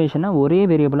ஈக்குவேஷனை ஒரே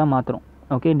வேரியபிளாக மாற்றுறோம்.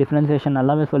 ஓகே டிஃப்ரென்சியேஷன்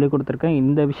நல்லாவே சொல்லிக் கொடுத்துருக்கேன்,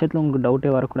 இந்த விஷயத்தில் உங்களுக்கு டவுட்டே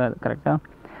வரக்கூடாது. கரெக்டாக,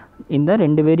 இந்த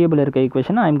 2 வேரியபிள் இருக்க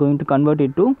ஈக்குவேஷனை I am going to convert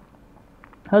it to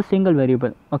a single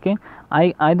variable. Okay,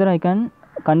 either I can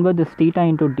convert this theta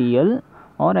into dl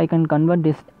or I can convert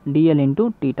this dl into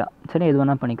theta. சரி, எது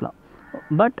வேணால் பண்ணிக்கலாம்.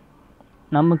 பட்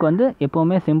நமக்கு வந்து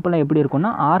எப்போவுமே சிம்பிளாக எப்படி இருக்குன்னா,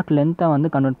 ஆர்க் லென்த்தை வந்து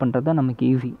கன்வெர்ட் பண்ணுறது தான் நமக்கு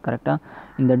ஈஸி. கரெக்டாக,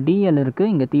 இந்த dl இருக்குது,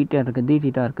 இங்கே தீட்டா இருக்குது,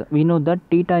 dθ இருக்குது. we know that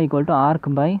theta = arc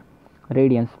by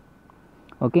radians.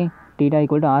 Okay theta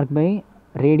 = arc by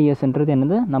radiusன்றது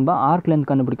என்னது, நம்ம ஆர்க் லென்த்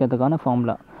கண்டுபிடிக்கிறதுக்கான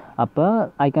ஃபார்முலா. அப்போ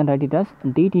I can write it as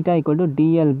dθ =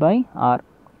 dl by r.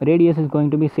 radius is going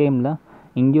to be சேம்ல,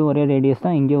 இங்கேயும் ஒரே radius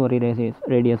தான், இங்கேயும் ஒரே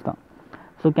ரேடியஸ் தான்.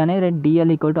 So can I right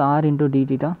dl = r into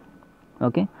dθ.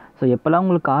 Okay so எப்போல்லாம்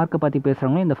உங்களுக்கு ஆர்க்கை பற்றி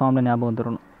பேசுகிறாங்களோ இந்த ஃபார்மில் ஞாபகம்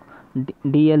வந்துடணும்,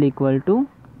 dl =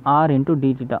 r into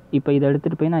dθ. இப்போ இதை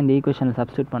எடுத்துகிட்டு போய் நான் இந்த ஈக்குவேஷனில்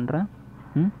சப்ஸ்டியூட் பண்ணுறேன்.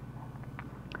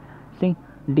 சரி,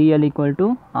 dl =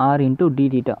 r into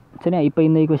dθ. சரியா, இப்போ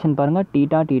இந்த ஈக்குவேஷன் பாருங்கள்,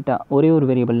 தீட்டா ஒரே ஒரு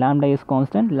variable, lambda is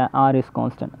constant, r is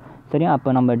constant. சரியா, அப்போ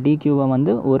நம்ம dqவை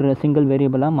வந்து ஒரு சிங்கிள்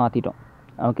வேரியபிளாக மாற்றிட்டோம்.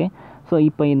 ஓகே ஸோ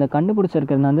இப்போ இந்த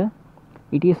கண்டுபிடிச்சிருக்கிறது வந்து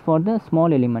it is for the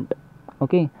small element.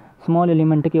 Okay small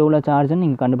எலிமெண்ட்டுக்கு எவ்வளோ சார்ஜுன்னு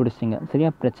நீங்கள் கண்டுபிடிச்சிங்க. சரியா,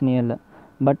 பிரச்சனையே இல்லை.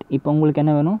 பட் இப்போ உங்களுக்கு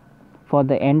என்ன வேணும், for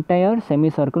the entire semi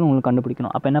circle உங்களுக்கு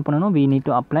கண்டுபிடிக்கணும். அப்போ என்ன பண்ணணும், we need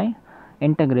to apply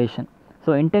integration.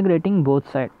 So integrating both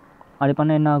side, அது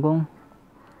பண்ண என்ன ஆகும்,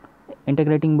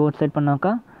 இன்டெகிரேட்டிங் போத் சைட்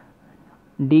பண்ணாக்கா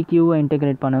dqவை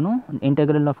இன்டெகிரேட் பண்ணணும்,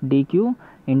 integral of dq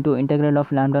into integral of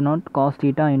lambda naught cos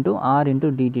theta into r into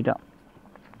dθ.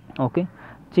 Okay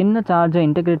சின்ன சார்ஜை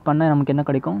இன்டெகிரேட் பண்ண நமக்கு என்ன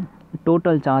கிடைக்கும்,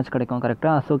 டோட்டல் சார்ஜ் கிடைக்கும்.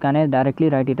 கரெக்டாக, so can I directly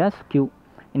right it as q.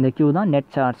 இந்த q தான் நெட்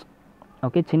சார்ஜ்.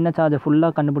 ஓகே சின்ன சார்ஜை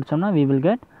ஃபுல்லாக கண்டுபிடிச்சோம்னா we will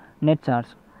get net charge.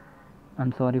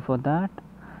 I'm sorry for that.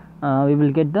 We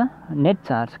will get the net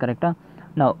charge. கரெக்டாக,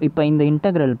 நான் இப்போ இந்த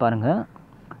இன்டெக்ரல் பாருங்கள்,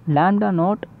 lambda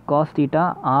naught cos theta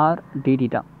r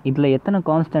dθ. இதில் எத்தனை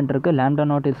கான்ஸ்டன்ட் இருக்குது, lambda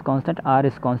naught is constant, r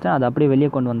is constant. அதை அப்படியே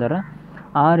வெளியே கொண்டு வந்துடுறேன்,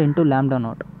 r into lambda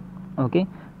naught. Okay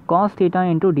cos theta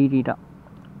into dθ.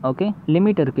 Okay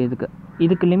limit இருக்குது,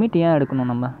 இதுக்கு லிமிட் ஏன் எடுக்கணும்,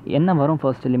 நம்ம என்ன வரும்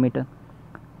ஃபர்ஸ்ட் லிமிட்டு,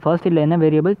 ஃபர்ஸ்ட் இதில் என்ன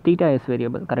வேரியபிள், தீட்டா எஸ்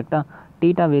வேரியபிள். கரெக்டாக,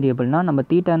 தீட்டா வேரியபிள்னால் நம்ம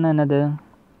தீட்டான்னா என்னது,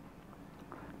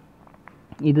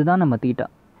 இதுதான் நம்ம தீட்டா.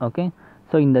 ஓகே,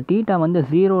 ஸோ இந்த தீட்டா வந்து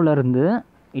 0லேருந்து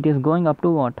it is going up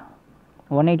to what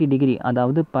 180 degree,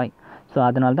 அதாவது பை. ஸோ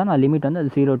அதனால தான் நான் லிமிட் வந்து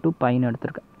 0 to பைன்னு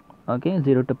எடுத்திருக்கேன். Okay,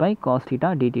 0 to by cos theta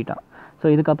D theta. So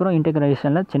இதுக்கப்புறம்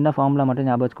இன்டெகிரேஷனில் சின்ன ஃபார்முலா மட்டும்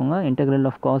ஞாபகம் வச்சுக்கோங்க. இன்டெகிரல்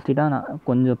ஆஃப் காஸ் தீட்டா நான்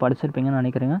கொஞ்சம் படிச்சிருப்பீங்கன்னு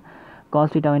நினைக்கிறேங்க.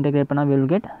 காஸ் தீட்டாவை இன்டெகிரேட் பண்ணால் வில்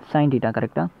கெட் சைன் தீட்டா.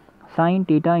 கரெக்டாக, sine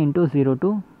theta into 0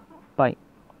 to by.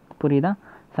 புரியுதா?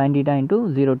 Sine theta into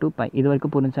 0 to by. இது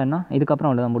வரைக்கும் புரிஞ்சான்னா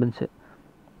இதுக்கப்புறம் அவ்வளோதான் முடிஞ்சு.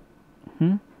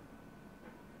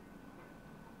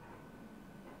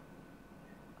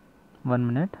 1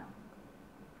 minute.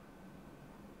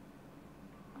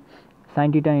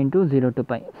 sin theta into 0 to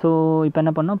pi. So இப்போ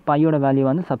என்ன பண்ணோம், பையோட வேல்யூ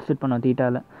வந்து சப்ஸ்டியூட் பண்ணோம்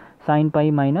தீட்டாவில். sin pi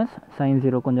மைனஸ் sin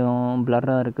 0 கொஞ்சம்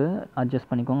பிளராக இருக்குது, அட்ஜஸ்ட்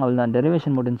பண்ணிக்கோங்க. அவ்வளோதான்,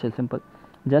 டெரிவேஷன் முடிஞ்சு, simple.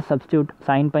 Just substitute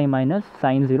sin pi minus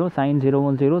sin 0, sin 0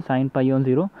 0, sin pi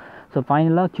 0. So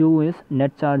ஃபைனலாக q is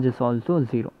net charge is also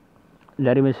 0.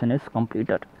 Derivation is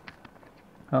completed.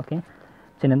 Okay,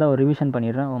 சின்னதாக ஒரு ரிவிஷன்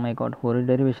பண்ணிடுறேன். ஓ மை காட், ஒரு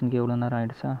டெரிவேஷனுக்கு எவ்வளோ நேரம்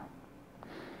ஆகிடுச்சா?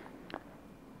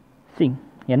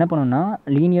 என்ன பண்ணோம்னா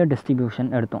லீனியர் டிஸ்ட்ரிபியூஷன்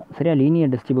எடுத்தோம். சரியா,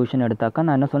 லீனியர் டிஸ்ட்ரிபியூஷன் எடுத்தாக்கா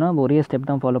நான் என்ன சொன்னேன், ஒரே ஸ்டெப்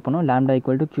தான் ஃபாலோ பண்ணோம். Lambda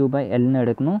equal to q by எல்னு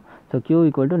எடுக்கணும். So q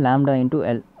equal to lambda into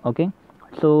L. Okay,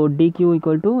 so dq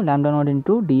equal to lambda naught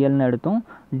into டிஎல்னு எடுத்தோம்.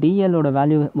 டிஎல்லோட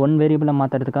வேல்யூ ஒன் வேரியபிளை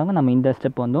மாற்றுறதுக்காக நம்ம இந்த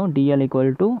ஸ்டெப் வந்தோம். TL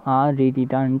equal to R D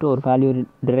theta into ஒரு value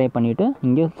drive பண்ணிவிட்டு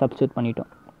இங்கே substitute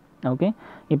பண்ணிட்டோம். Okay,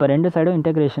 இப்போ ரெண்டு சைடும்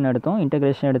இன்டெகிரேஷன் எடுத்தோம்.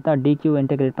 இன்டெகிரேஷன் எடுத்தால் dq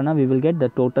இன்டெகிரேட் பண்ணால் we will get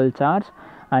the total charge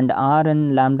and r and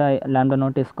lambda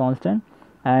naught is constant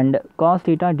and cos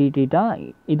theta d theta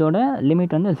இதோட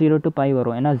லிமிட் வந்து 0 to பை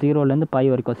வரும். ஏன்னா 0லேருந்து பை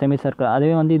வரைக்கும் செமி சர்க்கிள்.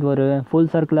 அதுவே வந்து இது ஒரு full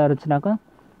சர்க்கிளாக இருந்துச்சுனாக்கா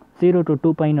 0 to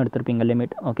 2 பைன்னு எடுத்திருப்பீங்க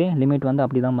limit. Okay, limit வந்து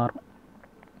அப்படி தான் மாறும்.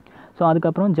 ஸோ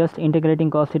அதுக்கப்புறம் just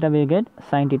integrating cos theta we get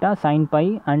sin theta, sin pi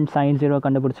and sin 0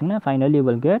 கண்டுபிடிச்சிங்கன்னா finally you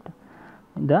will get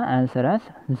the answer as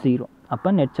 0. அப்போ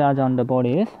net charge on the body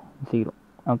is 0.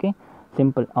 Okay,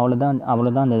 simple.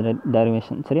 அவ்வளோதான் அந்த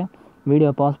derivation. சரியா, video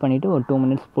pass பண்ணிவிட்டு ஒரு 2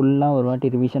 minutes ஃபுல்லாக ஒரு வாட்டி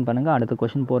revision பண்ணுங்கள். அடுத்த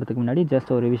கொஷின் போகிறதுக்கு முன்னாடி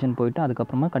ஜஸ்ட் ஒரு ரிவிஷன் போயிட்டு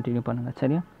அதுக்கப்புறமா கண்டினியூ பண்ணுங்கள்.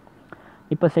 சரியா,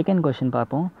 இப்போ செகண்ட் கொஷின்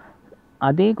பார்ப்போம்.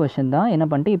 அதே கொஷின் தான். என்ன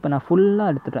பண்ணிட்டு இப்போ நான்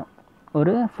ஃபுல்லாக எடுத்துட்டேன்,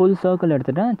 ஒரு ஃபுல் சர்க்கிள்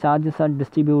எடுத்துட்டேன். Charges R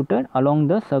distributed along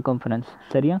the circumference.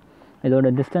 சரியா, இதோட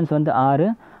டிஸ்டன்ஸ் வந்து 6.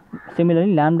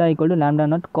 Similarly lambda equal to lambda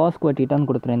naught cos square தீட்டான்னு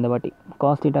கொடுத்துருக்கேன். இந்த வாட்டி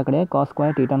காஸ் தீட்டா கிடையாது, காஸ்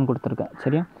ஸ்கொயர் தீட்டான்னு கொடுத்துருக்கேன்.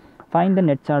 சரியா, ஃபைண்ட் த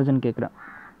நெட் சார்ஜ்னு கேட்குறேன்.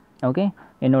 ஓகே,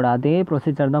 என்னோட அதே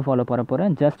ப்ரொசீஜர் தான் ஃபாலோ பண்ண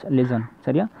போகிறேன். Just listen.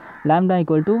 சரியா, lambda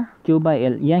equal to q by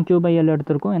L. ஏன் q பை எல்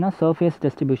எடுத்திருக்கோம்? ஏன்னா சர்ஃபேஸ்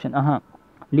டிஸ்ட்ரிபியூஷன்,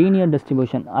 லீனியர்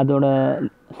டிஸ்ட்ரிபியூஷன், அதோட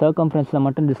சர்க்கம்ஃபரன்ஸில்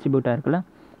மட்டும் distribute ஆகிருக்குல்ல.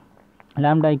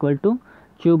 Lambda equal to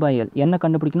q by L. என்ன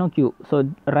கண்டுபிடிக்கணும்? q. So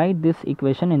right this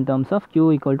equation in terms of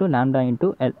q equal to lambda into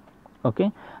L. Okay,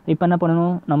 இப்போ என்ன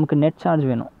பண்ணணும், நமக்கு நெட் சார்ஜ்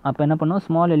வேணும். அப்போ என்ன பண்ணணும்,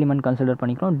 ஸ்மால் எலிமெண்ட் கன்சிடர்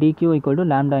பண்ணிக்கிறோம். dq equal to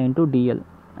lambda into TL.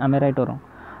 ஆமே ரைட் வரும்.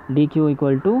 dq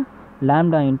equal to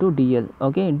lambda into TL.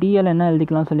 Okay, TL என்ன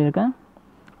எழுதிக்கலாம் சொல்லியிருக்கேன்,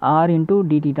 ஆர் இன்ட்டு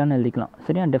டி தீட்டான்னு எழுதிக்கலாம்.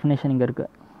 சரியா, டெஃபினேஷன் இங்கே இருக்குது.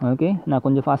 ஓகே, நான்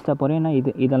கொஞ்சம் ஃபாஸ்ட்டாக போகிறேன், ஏன்னா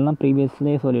இதெல்லாம்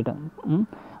ப்ரீவியஸ்லேயே சொல்லிட்டேன்.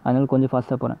 அதனால் கொஞ்சம்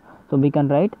ஃபாஸ்ட்டாக போகிறேன். So we can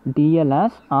write dl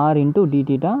as r into d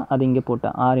theta. அது இங்கே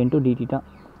போட்டேன், r into d theta.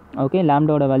 Okay,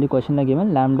 லாம்டாவோட value கொஷனில் given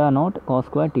lambda naught cos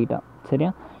square theta. சரியா,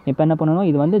 இப்போ என்ன பண்ணணும்,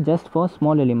 இது வந்து ஜஸ்ட் ஃபார்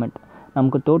ஸ்மால் எலிமெண்ட்.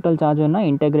 நமக்கு டோட்டல் சார்ஜ் வேணால்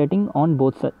integrating on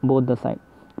both the side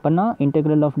பண்ணால்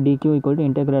integral of dq equal to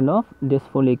integral of this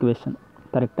full equation.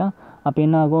 கரெக்டாக, அப்போ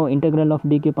என்ன ஆகும், இன்டெக்ரல் ஆஃப்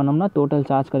dq பண்ணோம்னா டோட்டல்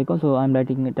சார்ஜ் கிடைக்கும். So I am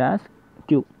writing it as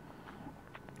q.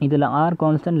 இதில் r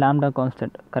கான்ஸ்டன்ட், லாம்டா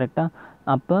கான்ஸ்டன்ட். கரெக்டாக,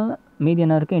 அப்போ மீதி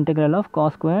என்ன இருக்குது, integral of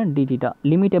cos square D theta.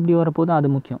 Limit எப்படி வரப்போதும் அது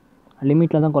முக்கியம்.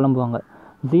 லிமிட்டில் தான் குழம்புவாங்க.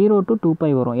 0 to 2 பை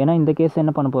வரும். ஏன்னா இந்த கேஸ்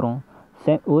என்ன பண்ண போகிறோம்,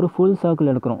 ஒரு ஃபுல் சர்க்கிள்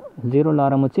எடுக்கிறோம். 0ல்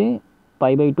ஆரம்பித்து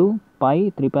by by 2, by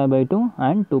 3π/2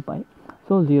 and 2 by.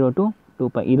 So 0 to 2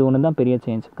 by. இது ஒன்று தான் பெரிய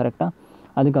சேஞ்ச். கரெக்டாக,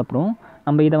 அதுக்கப்புறம்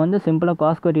நம்ம இதை வந்து சிம்பிளாக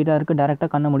காஸ் ஸ்கொயர் தீட்டா இருக்குது, டேரெக்டாக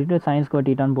கண்ணை மூடிட்டு சைன் ஸ்கொயர்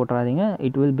தீட்டான்னு போட்டுறாதீங்க.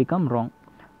 It will become wrong.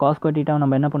 Cos square தீட்டாவை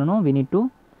நம்ம என்ன பண்ணணும், we need to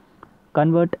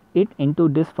convert it into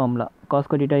this formula. Cos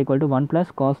square theta equal to 1 plus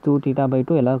cos 2 theta by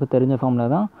 2 எல்லாருக்கும் தெரிஞ்ச ஃபார்முலா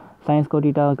தான். sin square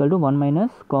theta equal to 1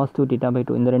 minus cos 2 theta by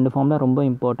 2. இந்த ரெண்டு formula ரொம்ப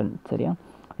இம்பார்ட்டன்ட். சரியா,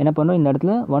 என்ன பண்ணுறோம், இந்த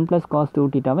இடத்துல 1 plus cos 2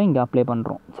 thetaவை இங்கே அப்ளை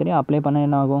பண்ணுறோம். சரியா, அப்ளை பண்ண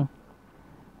என்ன ஆகும்,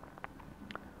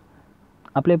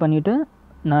 அப்ளை பண்ணிவிட்டு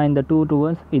நான் இந்த 2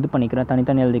 டூவர்ஸ் இது பண்ணிக்கிறேன்,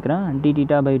 தனித்தனி எழுதிக்கிறேன். d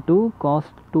theta by 2 cos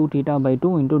 2 theta by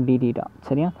 2 into d theta.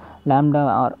 சரியா, லாம்டா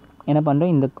ஆர் என்ன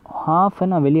பண்ணுறேன், இந்த ஹாஃபை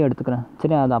நான் வெளியே எடுத்துக்கிறேன்.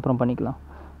 சரியா, அதை அப்புறம் பண்ணிக்கலாம்.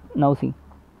 நவ் சி,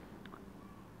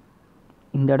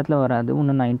 இந்த இடத்துல வராது,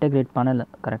 இன்னும் நான் இன்டெகிரேட் பண்ணலை.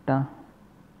 கரெக்டாக,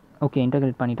 ஓகே,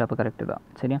 இன்டெகிரேட் பண்ணிவிட்டு அப்போ கரெக்டு தான்.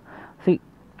 சரியா, C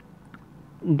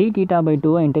d theta by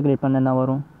 2 integrate பண்ண என்ன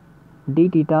வரும், d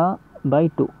theta by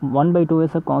 2, 1/2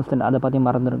 is a constant, அதை பற்றி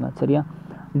மறந்துடுங்க. சரியா,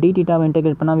 d thetaவை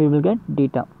இன்டெகிரேட் பண்ணால் we will get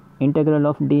theta. Integral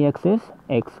of dx is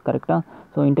x. கரெக்டாக,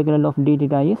 so integral of d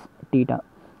theta is theta.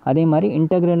 அதே மாதிரி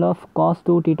இன்டெக்ரல் ஆஃப் cos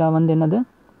 2 theta வந்து என்னது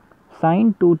sin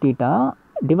 2 theta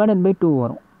டிவைடட் பை 2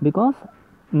 வரும், பிகாஸ்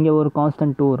இங்கே ஒரு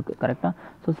கான்ஸ்டன்ட் 2 இருக்குது. கரெக்டாக?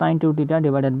 So sin 2 theta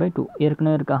divided by 2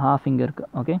 ஏற்கனவே இருக்க ஹாஃப் இங்கே இருக்குது.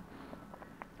 ஓகே,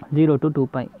 0 to 2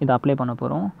 pi இதை அப்ளை பண்ண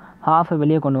போகிறோம். ஹாஃபை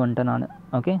வெளியே கொண்டு வந்துட்டேன் நான்.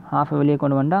 ஓகே, ஹாஃபை வெளியே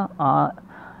கொண்டு வந்தால்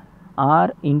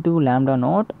R into lambda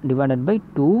not divided by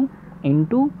 2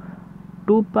 into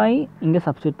 2 pi இங்கே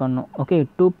சப்ஸ்டியூட் பண்ணணும். Okay,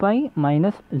 2 pi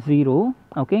minus 0.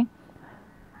 Okay,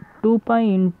 2 pi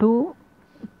into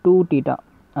 2 theta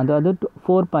அதாவது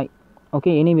 4 pi.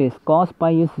 Okay, anyways cos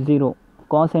pi is 0,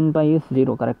 cos n pi is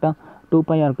 0. கரெக்டாக? 2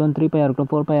 pi இருக்கட்டும், 3 pi இருக்கட்டும்,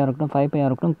 4 pi இருக்கட்டும், 5 pi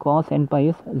இருக்கட்டும், cos n pi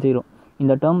இஸ் 0.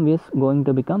 இந்த term is going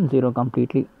to become 0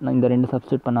 completely. நான் இந்த ரெண்டு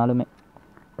சப்ஸ்டியூட் பண்ணாலுமே.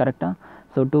 கரெக்டாக?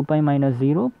 So 2 pi minus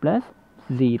 0 plus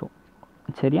 0.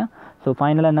 சரியா? ஸோ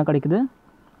ஃபைனலாக என்ன கிடைக்குது?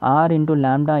 R into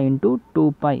lambda into 2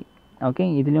 pi. Okay,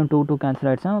 இதுலேயும் 2 கேன்சல்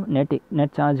ஆகிடுச்சா,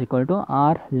 net charge equal to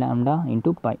R lambda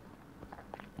into pi.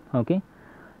 Okay,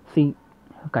 C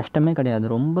கஷ்டமே கிடையாது,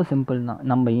 ரொம்ப சிம்பிள் தான்.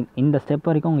 நம்ம இந்த ஸ்டெப்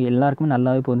வரைக்கும் உங்கள் எல்லாருக்குமே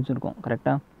நல்லாவே புரிஞ்சுருக்கோம்.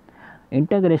 கரெக்டாக?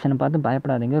 இன்டகிரேஷனை பார்த்து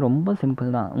பயப்படாதீங்க, ரொம்ப சிம்பிள்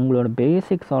தான். உங்களோட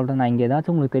பேசிக் சொல்கிறேன். நான் இங்கே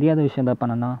ஏதாச்சும் உங்களுக்கு தெரியாத விஷயம் தான்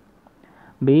பண்ணனா,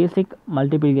 பேசிக்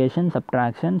மல்டிப்ளிகேஷன்,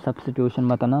 சப்ட்ராக்ஷன், சப்ஸ்டிடியூஷன்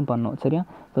மட்டும் தான் பண்ணணும். சரியா?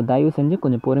 ஸோ தயவு செஞ்சு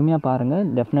கொஞ்சம் பொறுமையாக பாருங்கள்,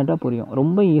 டெஃபினட்டாக புரியும்.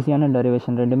 ரொம்ப ஈஸியான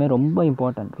டெரிவேஷன், ரெண்டுமே ரொம்ப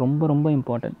இம்பார்ட்டன்ட், ரொம்ப ரொம்ப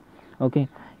இம்பார்ட்டன்ட். ஓகே,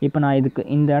 இப்போ நான் இதுக்கு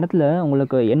இந்த இடத்துல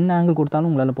உங்களுக்கு என்ன ஆங்கிள் கொடுத்தாலும்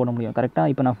உங்களால் போட முடியும்.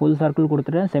 கரெக்டாக? இப்போ நான் ஃபுல் சர்க்கிள்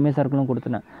கொடுத்துட்டேன், செமி சர்க்கிளும்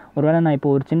கொடுத்துட்டேன். ஒருவேளை நான் இப்போ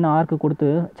ஒரு சின்ன ஆர்க்கு கொடுத்து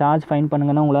சார்ஜ் ஃபைன்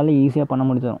பண்ணுங்கன்னா உங்களால் ஈஸியாக பண்ண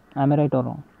முடிஞ்சிடும். ஆமே ரைட்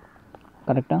வரும்?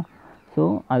 கரெக்டாக? ஸோ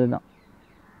அதுதான்.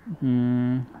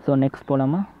 ஸோ நெக்ஸ்ட்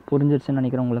போகலாமா? புரிஞ்சிருச்சுன்னு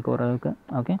நினைக்கிறேன் உங்களுக்கு ஓரளவுக்கு.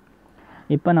 ஓகே,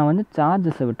 இப்போ நான் வந்து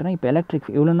சார்ஜஸை விட்டுறேன். இப்போ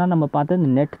எலக்ட்ரிக் இவ்வளோ தான் நம்ம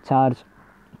பார்த்தது நெட் சார்ஜ்.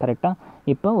 கரெக்டாக?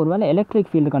 இப்போ ஒரு வேளை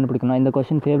எலக்ட்ரிக் ஃபீல்டு கண்டுபிடிக்கணும். இந்த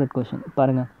கொஷின் ஃபேவரட் கொஷின்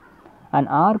பாருங்கள். an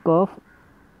arc of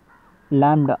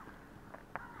lambda,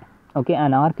 okay,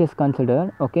 an arc is considered,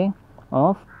 okay,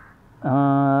 of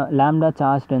lambda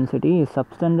charge density is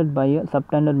subtended by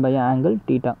an angle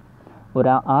theta.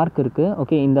 ஒரு ஆர்க் இருக்குது.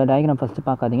 ஓகே, இந்த டயக்ராம் ஃபஸ்ட்டு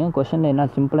பார்க்காதீங்க. கொஷனில் என்ன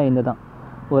சிம்பிளாக இந்த தான்,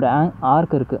 ஒரு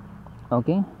ஆர்க் இருக்குது.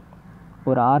 ஓகே,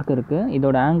 ஒரு ஆர்க் இருக்குது,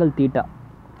 இதோட ஆங்கிள் தீட்டா,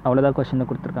 அவ்வளோதான் கொஷனில்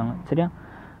கொடுத்துருக்காங்க. சரியா?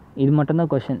 இது மட்டும்தான்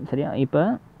கொஷின். சரியா? இப்போ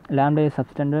lambda is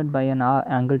subtended by an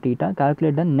angle theta,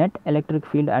 calculate the net electric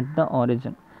field at the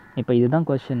origin. இப்போ இதுதான்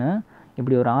கொஷினு.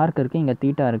 இப்படி ஒரு ஆர்க் இருக்குது, இங்கே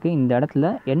தீட்டா இருக்குது, இந்த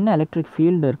இடத்துல என்ன எலக்ட்ரிக்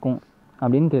ஃபீல்டு இருக்கும்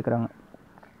அப்படின்னு கேட்குறாங்க.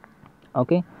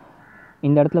 ஓகே,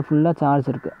 இந்த இடத்துல ஃபுல்லாக சார்ஜ்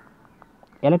இருக்குது.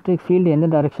 எலக்ட்ரிக் ஃபீல்டு எந்த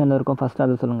டைரெக்ஷனில் இருக்கும் ஃபஸ்ட்டு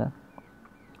அதை சொல்லுங்கள்.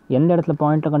 எந்த இடத்துல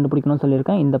பாயிண்ட்டை கண்டுபிடிக்கணும்னு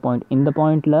சொல்லியிருக்கேன், இந்த பாயிண்ட். இந்த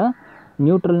பாயிண்ட்டில்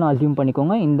நியூட்ரல்னு அசியூம்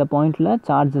பண்ணிக்கோங்க. இந்த பாயிண்ட்டில்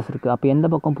சார்ஜஸ் இருக்குது. அப்போ எந்த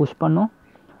பக்கம் புஷ் பண்ணும்?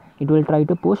 It will try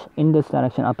to push in this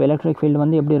direction. அப்போ எலக்ட்ரிக் ஃபீல்டு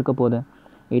வந்து எப்படி இருக்க போகுது?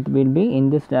 It will be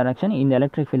in this direction. இந்த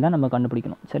எலக்ட்ரிக் ஃபீல்டு தான் நம்ம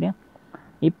கண்டுபிடிக்கணும். சரியா?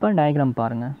 இப்போ டயக்ராம்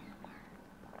பாருங்கள்.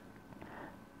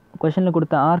 கொஷனில்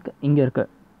கொடுத்த ஆர்க் இங்கே இருக்குது.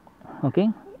 ஓகே,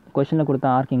 கொஷனில் கொடுத்த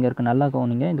ஆர்க் இங்கே இருக்குது. நல்லா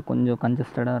கவனிங்க, இது கொஞ்சம்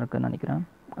கன்ஜஸ்டடாக இருக்குதுன்னு நினைக்கிறேன்.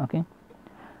 ஓகே,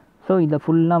 ஸோ இதை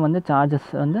ஃபுல்லாக வந்து சார்ஜஸ்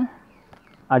வந்து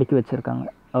அடுக்கி வச்சுருக்காங்க.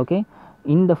 ஓகே,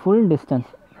 இந்த ஃபுல் டிஸ்டன்ஸ்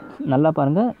நல்லா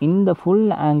பாருங்கள், இந்த ஃபுல்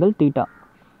ஆங்கிள் தீட்டா,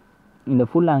 இந்த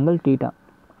full angle theta.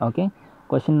 Okay,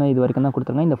 question இது வரைக்கும் தான்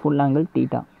கொடுத்துருங்க. இந்த ஃபுல் ஆங்கிள்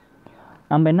தீட்டா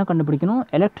நம்ம என்ன கண்டுபிடிக்கணும்?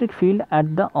 Electric field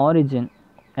at the origin.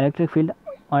 Electric field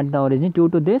at the origin due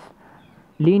to this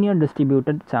linear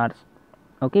distributed charge.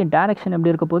 Okay, direction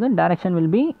எப்படி இருக்க போகுது? Direction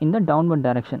will be in the downward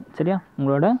direction. சரியா?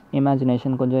 உங்களோட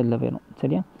இமேஜினேஷன் கொஞ்சம் இதில் வேணும்.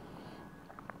 சரியா?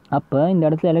 அப்போ இந்த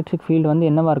இடத்துல எலக்ட்ரிக் ஃபீல்டு வந்து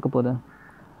என்னவாக இருக்க போகுது?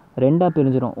 ரெண்டாக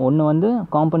பிரிஞ்சிடும். ஒன்று வந்து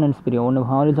காம்பனன்ட்ஸ் பிரியும், ஒன்று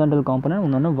ஹாரிசான்டல் காம்பனன்ட்,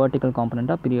 இன்னொன்று வெர்டிக்கல்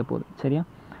காம்பனண்ட்டாக பிரிய போகுது. சரியா?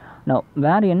 நான்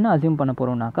வேறு என்ன அசியூம் பண்ண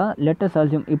போகிறோம்னாக்கா, லெட்டஸ்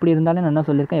அசியூம் இப்படி இருந்தாலே நான் என்ன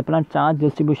சொல்லியிருக்கேன், எப்போலாம் சார்ஜ்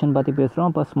டிஸ்ட்ரிபியூஷன் பற்றி பேசுகிறோம்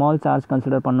அப்போ ஸ்மால் சார்ஜ்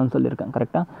கன்சிடர் பண்ணணும்னு சொல்லியிருக்கேன்.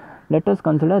 கரெக்டாக? Lettuce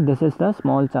consider this is the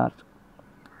small charge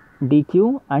dq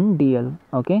and dl.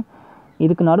 Okay,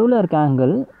 இதுக்கு நடுவில் இருக்க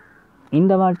ஆங்கிள்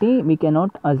இந்த வாட்டி we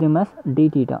cannot assume as d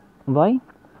theta. why?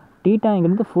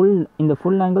 தீட்டாங்கிறது இந்த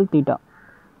ஃபுல் ஆங்கிள் தீட்டா.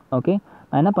 ஓகே,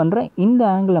 நான் என்ன பண்ணுறேன், இந்த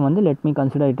ஆங்கிளை வந்து let me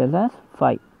consider it as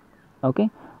phi. Okay,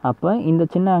 அப்போ இந்த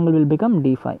சின்ன angle will become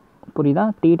d phi. புரியுதா?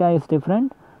 தீட்டா இஸ்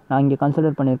டிஃப்ரெண்ட், நான் இங்கே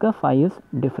கன்சிடர் பண்ணியிருக்கேன் phi is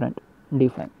different,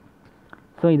 d phi.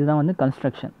 So இதுதான் வந்து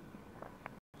கன்ஸ்ட்ரக்ஷன்.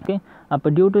 ஓகே, அப்போ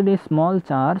due to the small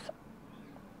charge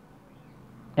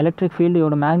electric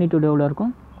ஃபீல்டோட magnitude எவ்வளோ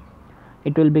இருக்கும்?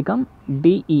 It will become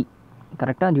dE.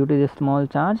 கரெக்டாக? Due to the small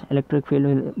charge electric field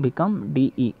will become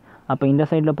dE. அப்போ இந்த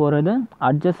சைடில் போகிறது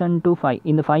அட்ஜசன்ட் டு phi.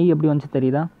 இந்த phi எப்படி வந்துச்சு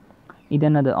தெரியுதா? இது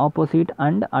என்னது? Opposite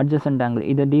and adjacent angle.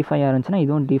 இது d phi இருந்துச்சுன்னா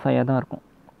இதுவும் d phi தான் இருக்கும்.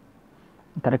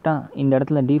 கரெக்டாக? இந்த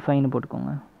இடத்துல d phiன்னு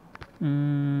போட்டுக்கோங்க.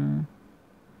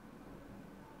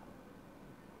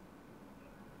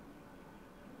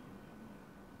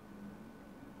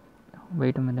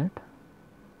 Wait a minute.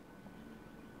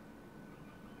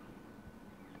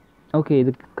 ஓகே,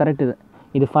 இது கரெக்ட்.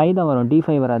 இது 5 தான் வரும்,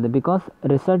 d5 வராது. பிகாஸ்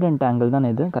ரிசல்டன்ட் ஆங்கிள் தான்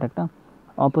இது. கரெக்டாக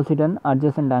opposite and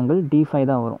adjacent angle d5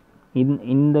 தான் வரும்.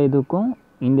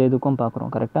 இந்த இதுக்கும்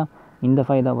பார்க்குறோம். கரெக்டாக இந்த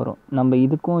 5 தான் வரும். நம்ம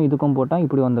இதுக்கும் போட்டால்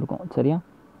இப்படி வந்திருக்கும். சரியா,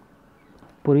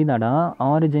 புரியுதாடா?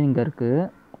 ஆரிஜின் இங்கே இருக்குது,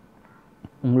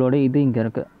 உங்களோட இது இங்கே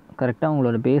இருக்குது. கரெக்டாக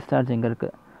உங்களோட பேஸ் சார்ஜ் இங்கே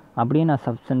இருக்குது. அப்படியே நான்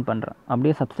சப்ஸ்டெண்ட்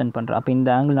பண்ணுறேன். அப்போ இந்த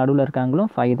ஆங்கிள் நடுவில் இருக்க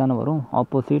ஆங்கிளும் 5 தானே வரும்.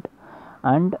 ஆப்போசிட்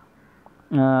அண்ட்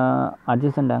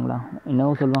அட்ஜசன்ட் ஆங்கிளா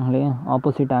என்னவோ சொல்லுவாங்களே,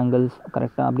 ஆப்போசிட் ஆங்கிள்ஸ்.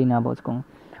 கரெக்டாக அப்படி ஞாபகம் வச்சுக்கோங்க.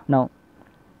 நான்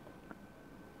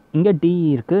இங்கே டிஇ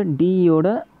இருக்குது, டிஇயோட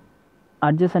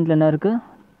அட்ஜசன்ட்டில் என்ன இருக்குது,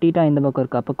 தீட்டா இந்த பக்கம்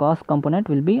இருக்குது. அப்போ cos component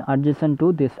will be adjacent to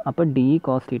this. அப்போ டிஇ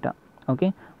காஸ் தீட்டா. ஓகே,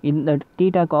 இந்த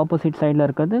தீட்டாக்கு ஆப்போசிட் சைடில்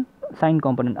இருக்கிறது சைன்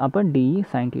காம்போனன்ட். அப்போ டிஇ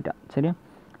சைன் தீட்டா. சரியா,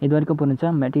 இது வரைக்கும் புரிஞ்சா?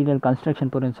 மெட்டீரியல்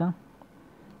கன்ஸ்ட்ரக்ஷன் புரிஞ்சா?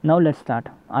 Now let's start.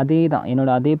 அதே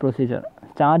தான் அதே ப்ரொசீஜர்.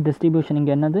 சார்ஜ் டிஸ்ட்ரிபியூஷன்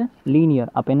இங்கே என்னது,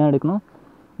 லீனியர். அப்போ என்ன எடுக்கணும்,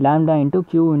 lambda into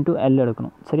Q into L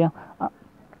எடுக்கணும். சரியா,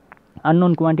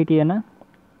 அன்னோன் குவான்டிட்டி என்ன,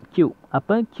 q.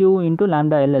 அப்போ q இன்ட்டு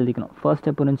லாம்டா எல் எழுதிக்கணும். ஃபர்ஸ்ட்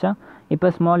ஸ்டெப் புரிஞ்சா? இப்போ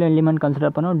ஸ்மால் எலிமெண்ட்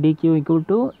கன்சிடர் பண்ணோம். dq equal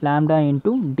to lambda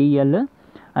into dl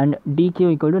and dq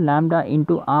equal to lambda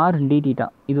into R D theta.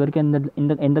 இது வரைக்கும்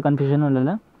எந்த கன்ஃபியூஷனும்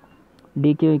இல்லைல்ல.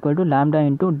 dq equal to lambda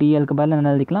into dlக்கு பதில்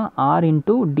என்ன எழுதிக்கலாம், r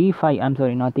இன்ட்டு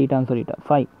d5. நான் தீட்டான்னு சொல்லிட்டேன்.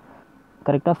 5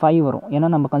 கரெக்டாக 5 வரும். ஏன்னா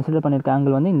நம்ம கன்சிடர் பண்ணியிருக்க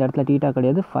ஆங்கிள் இந்த இடத்துல தீட்டா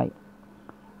கிடையாது, 5.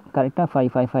 கரெக்டாக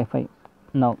 5.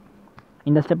 நவ்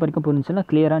இந்த ஸ்டெப் வரைக்கும் புரிஞ்சுன்னா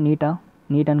கிளியராக,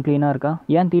 நீட் அண்ட் க்ளீனாக இருக்கா?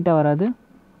 ஏன் தீட்டா வராது?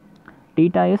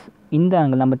 தீட்டா இஸ் இந்த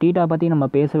ஆங்கிள். நம்ம தீட்டா பற்றி நம்ம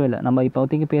பேசவே இல்லை. நம்ம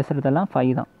இப்போதைக்கு பேசுகிறதெல்லாம்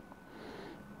 5 தான்.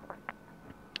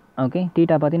 ஓகே,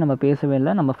 தீட்டா பற்றி நம்ம பேசவே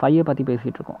இல்லை, நம்ம 5 பற்றி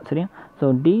பேசிகிட்டு இருக்கோம். சரியா, so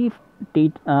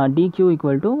dq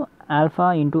equal to alpha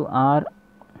into R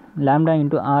lambda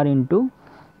into R into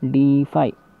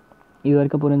d5. இது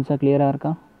வரைக்கும் புரிஞ்சா கிளியராக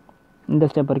இருக்கா? இந்த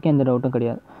ஸ்டெப் வரைக்கும் எந்த டவுட்டும்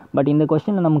கிடையாது. பட் இந்த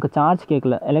கொஸ்டினில் நமக்கு சார்ஜ்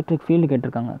கேட்கல, எலக்ட்ரிக் ஃபீல்டு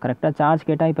கேட்டிருக்காங்க. கரெக்டாக சார்ஜ்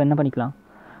கேட்டால் இப்போ என்ன பண்ணிக்கலாம்,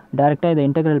 டேரெக்டாக இதை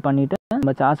இன்டெகிரல் பண்ணிவிட்டு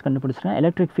நம்ம சார்ஜ் கண்டுபிடிச்சிட்டோம்.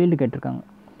 எலக்ட்ரிக் ஃபீல்டு கேட்டிருக்காங்க.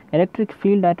 எலக்ட்ரிக்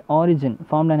ஃபீல்ட் அட் ஆரிஜின்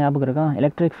ஃபார்மில் ஞாபகம் இருக்கா?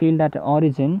 Electric field at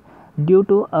origin due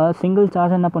to a single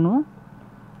charge என்ன பண்ணுவோம்,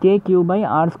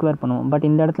 kq/r² பண்ணுவோம். பட்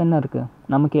இந்த இடத்துல என்ன இருக்குது,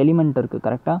 நமக்கு எலிமெண்ட் இருக்குது.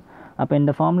 கரெக்டாக அப்போ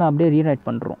இந்த ஃபார்மில் அப்படியே ரீரைட்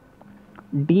பண்ணுறோம்.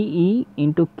 dE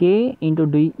into k into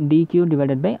dq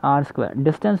divided by r².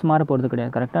 Distance மாற போகிறது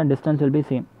கிடையாது. கரெக்டாக டிஸ்டன்ஸ் வில் பி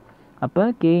சேம். அப்போ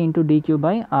k இன்ட்டு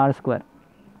dq/r².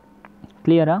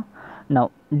 கிளியரா?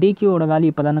 நவ் dqவோட வேல்யூ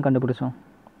இப்போ தானே கண்டுபிடிச்சோம்.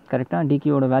 கரெக்டாக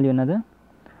டிக்யூவோட வேல்யூ என்னது,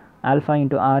 alpha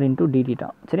into R into D theta.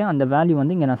 சரியா, அந்த வேல்யூ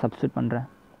இங்கே நான் சப்ஸ்டியூட் பண்ணுறேன்.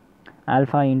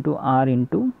 Alpha into R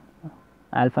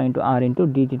into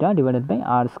D theta divided by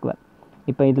r².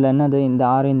 இப்போ இதில் என்னது, இந்த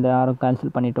ஆரும்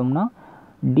கேன்சல் பண்ணிட்டோம்னா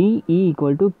DE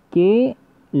equal to K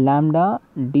lambda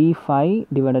d5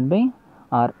 divided by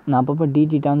R. நான் அப்பப்போ டி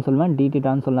தீட்டான்னு சொல்லுவேன், டி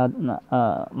தீட்டான்னு சொல்லாத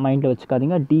மைண்டில்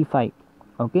வச்சுக்காதீங்க. d5.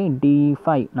 ஓகே,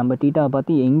 d5 நம்ம தீட்டாவை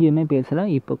பார்த்து எங்கேயுமே பேசலை,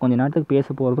 இப்போ கொஞ்சம் நேரத்துக்கு பேச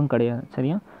போகிறதும் கிடையாது.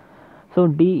 சரியா, so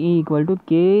DE equal to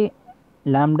K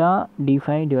lambda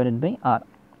d5 divided by R.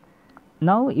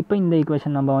 Now இப்போ இந்த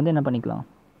ஈக்குவேஷன் நம்ம என்ன பண்ணிக்கலாம்,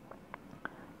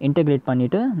 இன்டெகிரேட்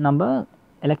பண்ணிவிட்டு நம்ம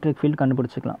எலக்ட்ரிக் ஃபீல்டு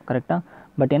கண்டுபிடிச்சிக்கலாம். கரெக்டாக,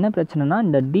 பட் என்ன பிரச்சனைனா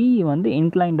இந்த டி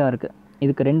இன்க்ளைண்டாக இருக்குது.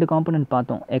 இதுக்கு 2 காம்பனண்ட்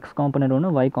பார்த்தோம், எக்ஸ் காம்பனண்ட் ஒன்று,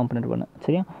 ஒய் காம்பனண்ட் ஒன்று.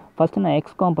 சரியா, ஃபஸ்ட்டு நான்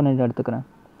எக்ஸ் காம்பனண்ட் எடுத்துக்கிறேன்.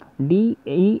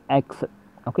 TEX.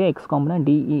 Okay, X component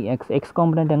TEX. X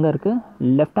component எங்கே இருக்குது,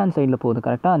 லெஃப்ட் ஹேண்ட் சைடில் போகுது.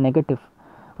 கரெக்டாக, நெகட்டிவ்.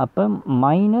 அப்போ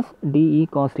மைனஸ் டிஇ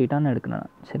காஸ் தீட்டான்னு எடுக்கணும்.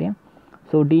 சரியா,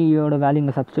 ஸோ டிஇயோட வேல்யூ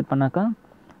இங்கே சப்ஸ்டியூட் பண்ணாக்கா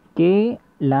K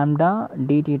lambda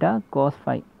D theta cos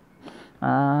 5.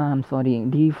 Sorry,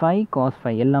 d5 cos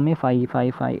 5 எல்லாமே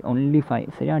 5 ஒன்லி 5.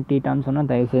 சரியா, தீட்டான்னு சொன்னால்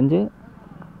தயவு செஞ்சு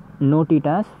நோ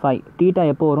தீட்டாஸ் 5. தீட்டா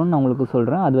எப்போ வரும்னு நான் உங்களுக்கு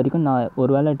சொல்கிறேன். அது வரைக்கும் நான்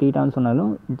ஒரு வேளை தீட்டான்னு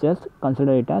சொன்னாலும் ஜஸ்ட்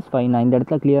கன்சிடர் இட் ஆஸ் 5. நான் இந்த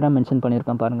இடத்துல கிளியராக மென்ஷன்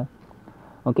பண்ணியிருக்கேன் பாருங்கள்.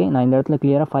 ஓகே, நான் இந்த இடத்துல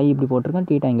கிளியராக 5 இப்படி போட்டிருக்கேன்,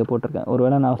 தீட்டா இங்கே போட்டிருக்கேன். ஒரு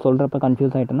வேளை நான் சொல்கிறப்ப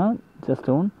கன்ஃபியூஸ் ஆகிட்டேன்னா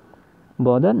ஜஸ்ட்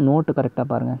போதர் நோட்டு கரெக்டாக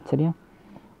பாருங்கள். சரியா,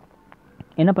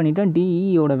 என்ன பண்ணிட்டேன்,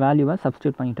 டிஇயோட வேல்யூவை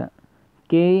சப்ஸ்டியூட் பண்ணிட்டேன்.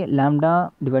 K lambda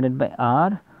divided by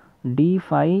R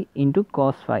d5 into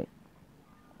cos 5.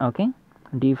 Okay,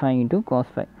 d5 into cos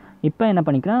 5. இப்போ என்ன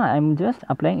பண்ணிக்கிறேன், I am just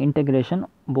அப்ளைங் integration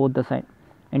both the side.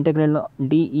 Integral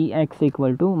dEx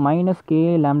equal to minus K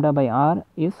lambda by R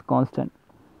is constant.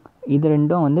 இது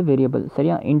ரெண்டும் variable.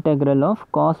 சரியா, integral of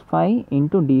cos 5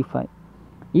 into d5.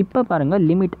 இப்போ பாருங்கள்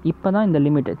limit. இப்போ தான் இந்த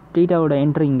லிமிட் தீட்டாவோட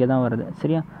என்ட்ரி இங்கே தான் வருது.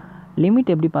 சரியா,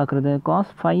 லிமிட் எப்படி பார்க்குறது, cos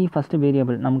 5 ஃபஸ்ட்டு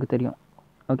வேரியபிள் நமக்கு தெரியும்.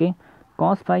 Okay,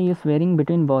 cos 5 is wearing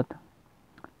between both.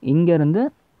 இங்கேருந்து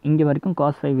இங்கே வரைக்கும்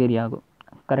cos 5 வேரி ஆகும்.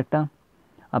 கரெக்டாக,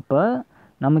 அப்போ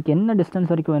நமக்கு என்ன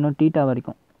டிஸ்டன்ஸ் வரைக்கும் வேணும், தீட்டா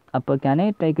வரைக்கும். அப்போ can I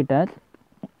take it as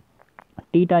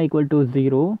theta equal to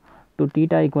 0 to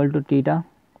theta equal to theta.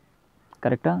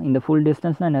 கரெக்டாக, இந்த ஃபுல்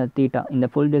டிஸ்டன்ஸ்னால் என்ன, தீட்டா. இந்த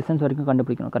ஃபுல் டிஸ்டன்ஸ் வரைக்கும்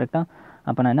கண்டுபிடிக்கணும். கரெக்டாக,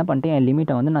 அப்போ நான் என்ன பண்ணிட்டேன், என்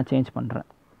லிமிட்டை நான் சேஞ்ச் பண்ணுறேன்.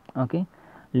 ஓகே,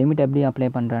 லிமிட் எப்படி apply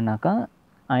பண்ணுறேன்னாக்கா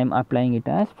I am அப்ளைங்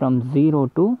it as from 0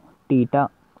 to theta.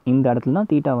 இந்த இடத்துல தான்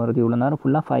தீட்டா வருது. இவ்வளோ நேரம்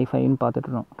ஃபுல்லாக 5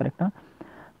 பார்த்துட்ருக்கோம் கரெக்டாக.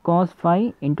 cos 5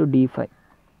 into d 5.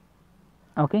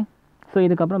 Okay, so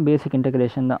இதுக்கப்புறம் பேசிக்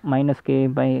இன்டெகிரேஷன் தான்.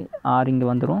 -k/r இங்கே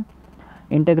வந்துடும்.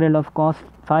 Integral of cos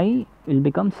 5 will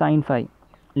become sin 5.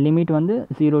 Limit வந்து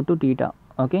 0 to theta.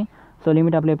 Okay, so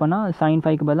limit apply பண்ணால் sin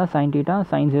 5க்கு பதிலாக sin theta,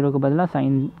 sin 0க்கு பதிலாக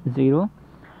sin 0,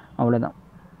 அவ்வளோதான்.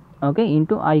 ஓகே,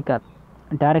 இன்ட்டு ஐ கேப்.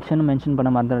 டேரெக்ஷனும் மென்ஷன் பண்ண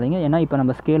மறந்துடாதீங்க, ஏன்னா இப்போ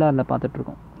நம்ம ஸ்கேலாரில்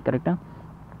பார்த்துட்ருக்கோம் கரெக்டாக.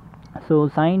 ஸோ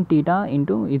sin theta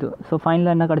இன்ட்டு இது. ஸோ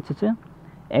ஃபைனலாக என்ன கிடச்சிச்சு,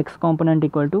 x component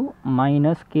equal to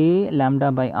 -k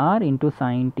λ/r into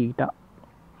sin theta.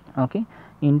 Okay,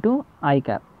 into I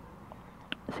gap.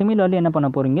 Similarly என்ன பண்ண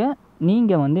போகிறீங்க,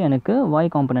 நீங்கள் வந்து எனக்கு y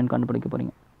காம்பனன்ட் கண்டுபிடிக்க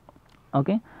போகிறீங்க.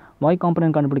 ஓகே, y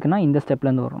காம்பனன்ட் கண்டுபிடிக்கணும்னா இந்த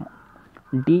ஸ்டெப்லேருந்து வரணும்.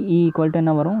 dE ஈக்குவல் டு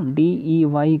என்ன வரும், dEy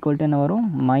ஈக்குவல் டு என்ன வரும்,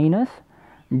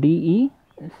 -dE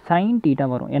sin theta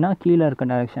வரும். ஏன்னா கீழே இருக்க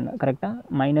டைரெக்ஷனில் கரெக்டாக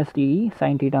 -dE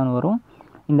sin thetaன்னு வரும்.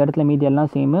 இந்த இடத்துல மீதி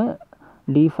எல்லாம் சேமு.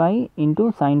 d5 இன்ட்டு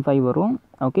sin 5 வரும்.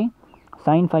 ஓகே,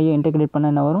 sin 5 இன்டெகிரேட் பண்ண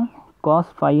என்ன வரும், cos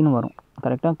 5ன்னு வரும்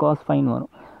கரெக்டாக. cos 5ன்னு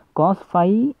வரும். cos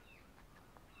 5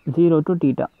 0 to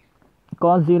theta.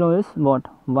 cos 0 is what,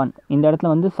 1. இந்த இடத்துல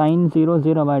வந்து sin 0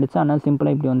 0 ஆகிடுச்சு, ஆனால்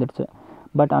சிம்பிளாக இப்படி வந்துடுச்சு.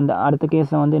 பட் அந்த அடுத்த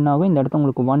கேஸில் வந்து என்ன ஆகும், இந்த இடத்துல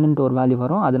உங்களுக்கு 1ன்ட்டு ஒரு வேல்யூ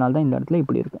வரும். அதனால தான் இந்த இடத்துல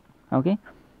இப்படி இருக்குது. ஓகே,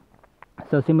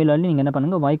 ஸோ சிமிலர்லி நீங்கள் என்ன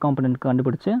பண்ணுங்கள், y காம்பனன்ட்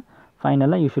கண்டுபிடிச்சி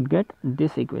ஃபைனலாக you should get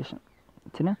this equation.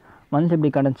 சரிண்ணா. ஒன்ஸ் இப்படி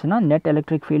கிடச்சுன்னா நெட்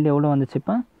எலக்ட்ரிக் ஃபீல்டு எவ்வளோ வந்துச்சு,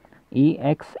 இப்போ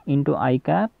Ex into I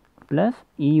cap plus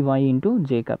Ey into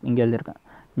J cap. இங்கே எழுதியிருக்கேன்.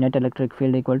 Net electric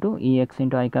field equal to Ex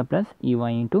into I cap plus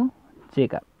Ey into J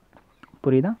cap.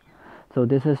 புரியுதா? So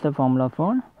this is the formula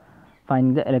for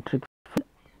finding the electric field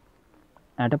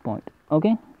at a point.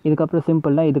 Okay, இதுக்கப்புறம்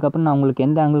சிம்பிளாக இதுக்கப்புறம் நான் உங்களுக்கு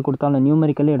எந்த angle கொடுத்தாலும்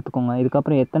நியூமெரிக்கலே எடுத்துக்கோங்க.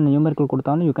 இதுக்கப்புறம் எத்தனை நியூமெரிக்கல்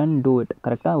கொடுத்தாலும் யூ கேன் டூ இட்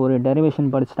கரெக்டாக. ஒரு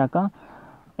derivation படிச்சிட்டாக்கா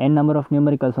n number of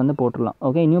numericals வந்து போட்டுடலாம்.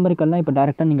 ஓகே, நியூமெரிக்கல்லாம் இப்போ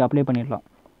டேரெக்டாக நீங்கள் அப்ளை பண்ணிடலாம்.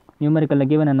 நியூமெரிக்கலில்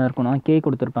கிவன் என்ன இருக்கணும், k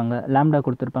கொடுத்துருப்பாங்க, லாம்டா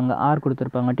கொடுத்துருப்பாங்க, ஆர்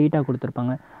கொடுத்துருப்பாங்க, டீட்டா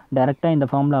கொடுத்துருப்பாங்க. டேரெக்டாக இந்த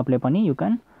ஃபார்முலா அப்ளை பண்ணி you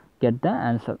can get the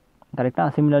answer கரெக்டாக.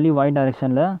 சிமிலர்லி y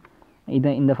டைரெக்ஷனில்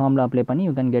இந்த ஃபார்முலா அப்ளை பண்ணி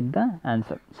you can get the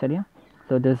answer. சரியா?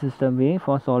 So this is the way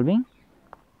for solving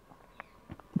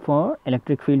for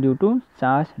electric field due to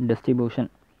charge distribution.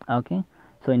 Okay,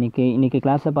 so இன்றைக்கி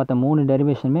கிளாஸில் பார்த்த 3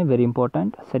 டெரிவேஷனுமே very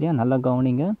important. சரியா? நல்லா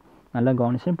கவனிங்க, நல்லா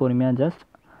கவனிச்சு பொறுமையாக ஜஸ்ட்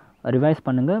ரிவைஸ்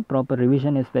பண்ணுங்கள். Proper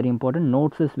revision is very important.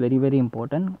 Notes is very very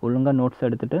important. ஒழுங்காக நோட்ஸ்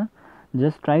எடுத்துகிட்டு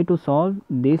just try to solve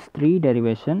these 3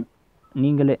 derivation.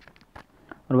 நீங்களே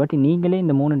ஒரு வாட்டி நீங்களே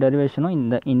இந்த 3 டெரிவேஷனும்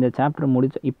இந்த சாப்டர்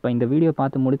இப்போ இந்த வீடியோ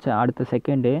பார்த்து முடிச்ச அடுத்த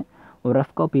செகண்டே ஒரு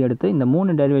ரஃப் காப்பி எடுத்து இந்த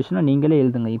 3 டெரிவேஷனும் நீங்களே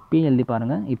எழுதுங்க. இப்போயே எழுதி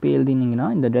பாருங்கள். இப்போயே எழுதினீங்கன்னா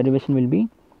இந்த derivation will be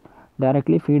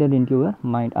directly ஃபீடட் in your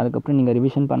mind. அதுக்கப்புறம் நீங்கள்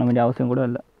ரிவிஷன் பண்ண வேண்டிய அவசியம் கூட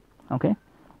இல்லை. Okay,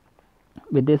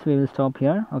 with this we will stop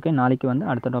here. Okay, நாளைக்கு வந்து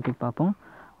அடுத்த டாபிக் பார்ப்போம்.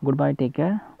 Goodbye, take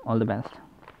care, all the best.